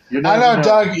know,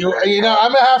 Doug. I'm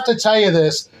gonna have to tell you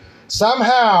this.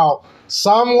 Somehow,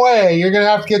 some way, you're gonna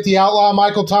have to get the Outlaw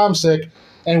Michael Tomsic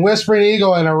and Whispering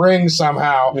Eagle in a ring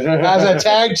somehow as a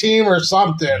tag team or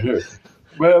something.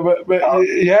 But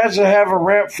he has to have a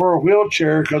ramp for a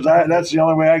wheelchair, because that's the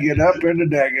only way I get up in the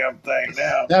daggum thing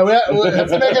now. Yeah, we have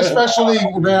to make a specialty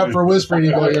ramp for Whispering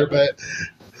Eagle here, but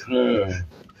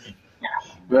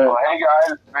Well, hey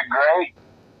guys, it's been great.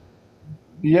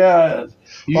 Yeah.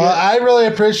 Well, I really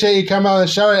appreciate you coming on the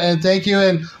show, and thank you.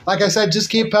 And like I said, just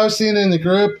keep posting in the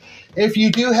group. If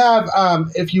you do have,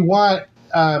 if you want,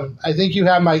 I think you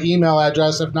have my email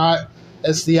address. If not,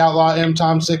 it's the Outlaw M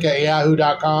Tomsic at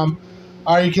yahoo.com.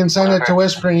 Or you can send it to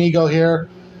Whispering Eagle here.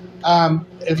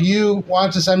 If you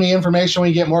want to send me information when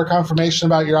you get more confirmation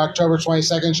about your October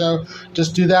 22nd show,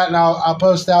 just do that, and I'll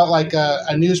post out like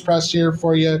a news press here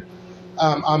for you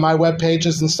on my web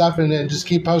pages and stuff, and then just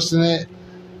keep posting it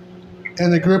in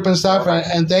the group and stuff.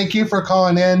 And thank you for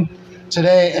calling in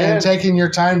today and taking your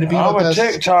time to be with us. I'm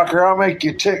a TikToker. I'll make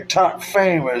you TikTok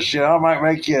famous. I might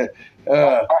make you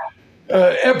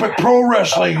Epic Pro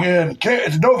Wrestling in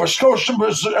Nova Scotia,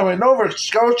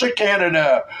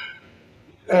 Canada.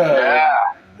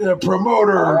 The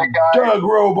promoter, Doug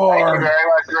Robar. Thank you very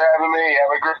much for having me.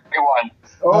 Have a great one.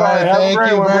 All right,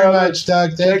 thank you very much,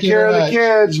 Doug. Take care of the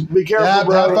kids. Be careful,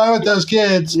 brother. Have fun with those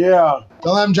kids. Yeah.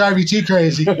 Don't let them drive you too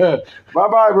crazy.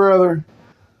 Bye-bye, brother.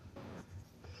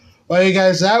 Well, you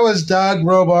guys, that was Doug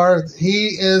Robar.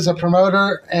 He is a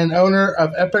promoter and owner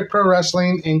of Epic Pro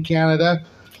Wrestling in Canada.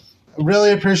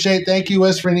 Really appreciate. Thank you,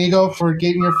 Whispering Eagle, for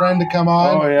getting your friend to come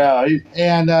on. Oh yeah,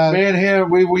 and me and him,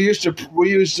 we used to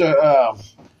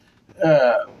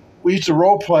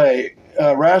role play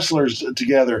wrestlers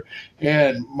together,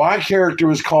 and my character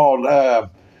was called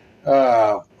what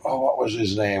was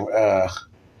his name?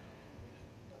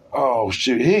 Oh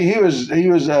shoot, he was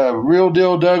Real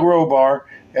Deal Doug Robar,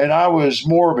 and I was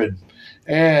Morbid,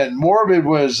 and Morbid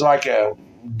was like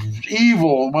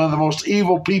one of the most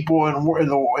evil people in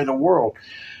the world,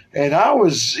 and I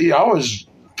was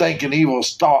thinking evil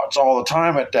thoughts all the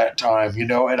time at that time,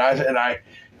 and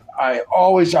I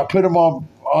always put him on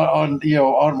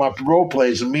my role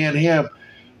plays, and me and him,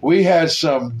 we had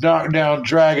some knockdown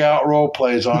drag out role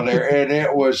plays on there, and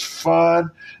it was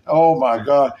fun. Oh my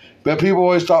God. But people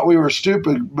always thought we were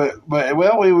stupid, but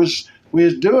we was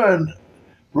doing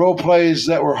role plays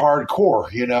that were hardcore,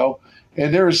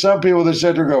 and there were some people that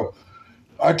said,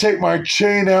 I take my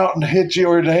chain out and hit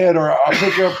you in the head, or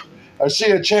I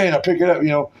see a chain, I pick it up,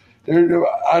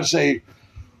 I'd say,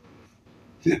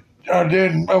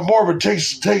 then Morbid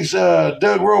takes Doug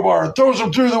Robar and throws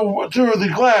him through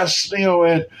the glass,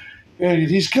 and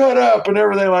he's cut up and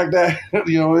everything like that.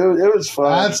 It was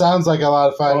fun. That sounds like a lot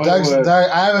of fun. Doug,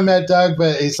 I haven't met Doug,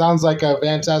 but he sounds like a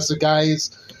fantastic guy.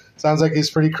 Sounds like he's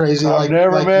pretty crazy. I've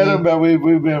never met him, but we've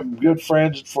been good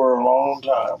friends for a long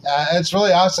time. It's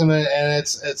really awesome, and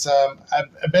it's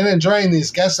I've been enjoying these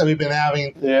guests that we've been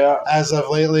having as of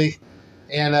lately,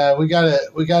 and we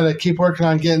gotta keep working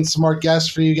on getting some more guests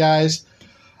for you guys.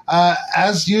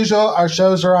 As usual, our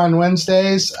shows are on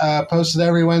Wednesdays, posted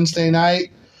every Wednesday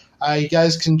night. You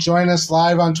guys can join us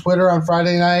live on Twitter on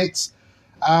Friday nights.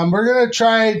 We're going to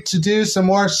try to do some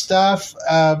more stuff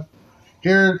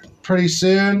here pretty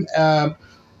soon.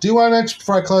 Do want to mention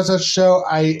before I close out the show,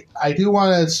 I do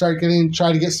want to start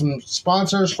try to get some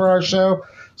sponsors for our show.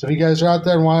 So if you guys are out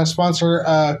there and want to sponsor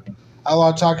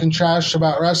Outlaw Talking Trash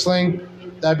about wrestling,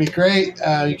 that'd be great.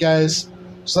 You guys,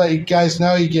 just let you guys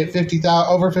know, you get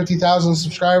over 50,000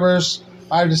 subscribers,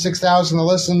 5,000 to 6,000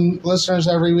 listeners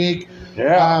every week.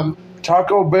 Yeah.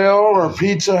 Taco Bell or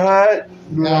Pizza Hut.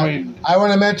 I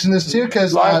want to mention this too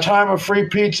because lifetime of free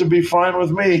pizza be fine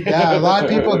with me. Yeah, a lot of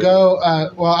people go.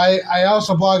 I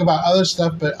also blog about other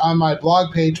stuff, but on my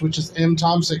blog page, which is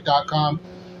mtomsic.com,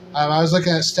 I was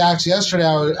looking at stats yesterday.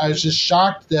 I was just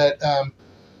shocked that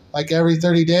like every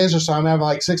 30 days or so, I'm having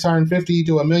like 650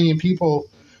 to 1 million people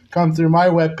come through my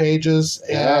web pages,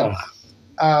 and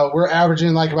we're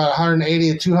averaging like about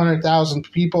 180 to 200,000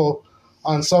 people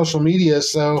on social media.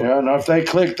 So yeah, now if they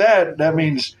click that, that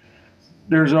means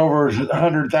there's over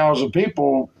 100,000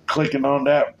 people clicking on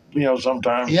that,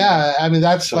 sometimes. Yeah, I mean,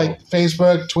 that's like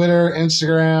Facebook, Twitter,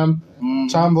 Instagram,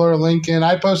 Tumblr, LinkedIn.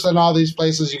 I post on all these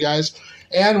places, you guys.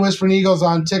 And Whispering Eagles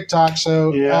on TikTok.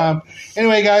 So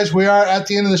anyway, guys, we are at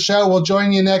the end of the show. We'll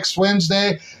join you next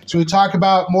Wednesday. So we talk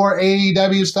about more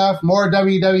AEW stuff, more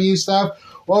WWE stuff.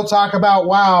 We'll talk about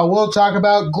WOW. We'll talk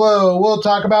about Glow. We'll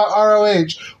talk about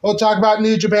ROH. We'll talk about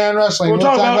New Japan Wrestling. We'll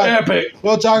talk about Epic.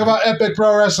 We'll talk about Epic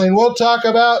Pro Wrestling. We'll talk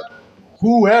about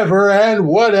whoever and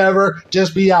whatever.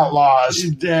 Just be outlaws.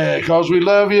 Yeah, because we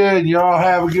love you, and y'all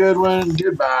have a good one.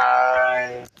 Goodbye.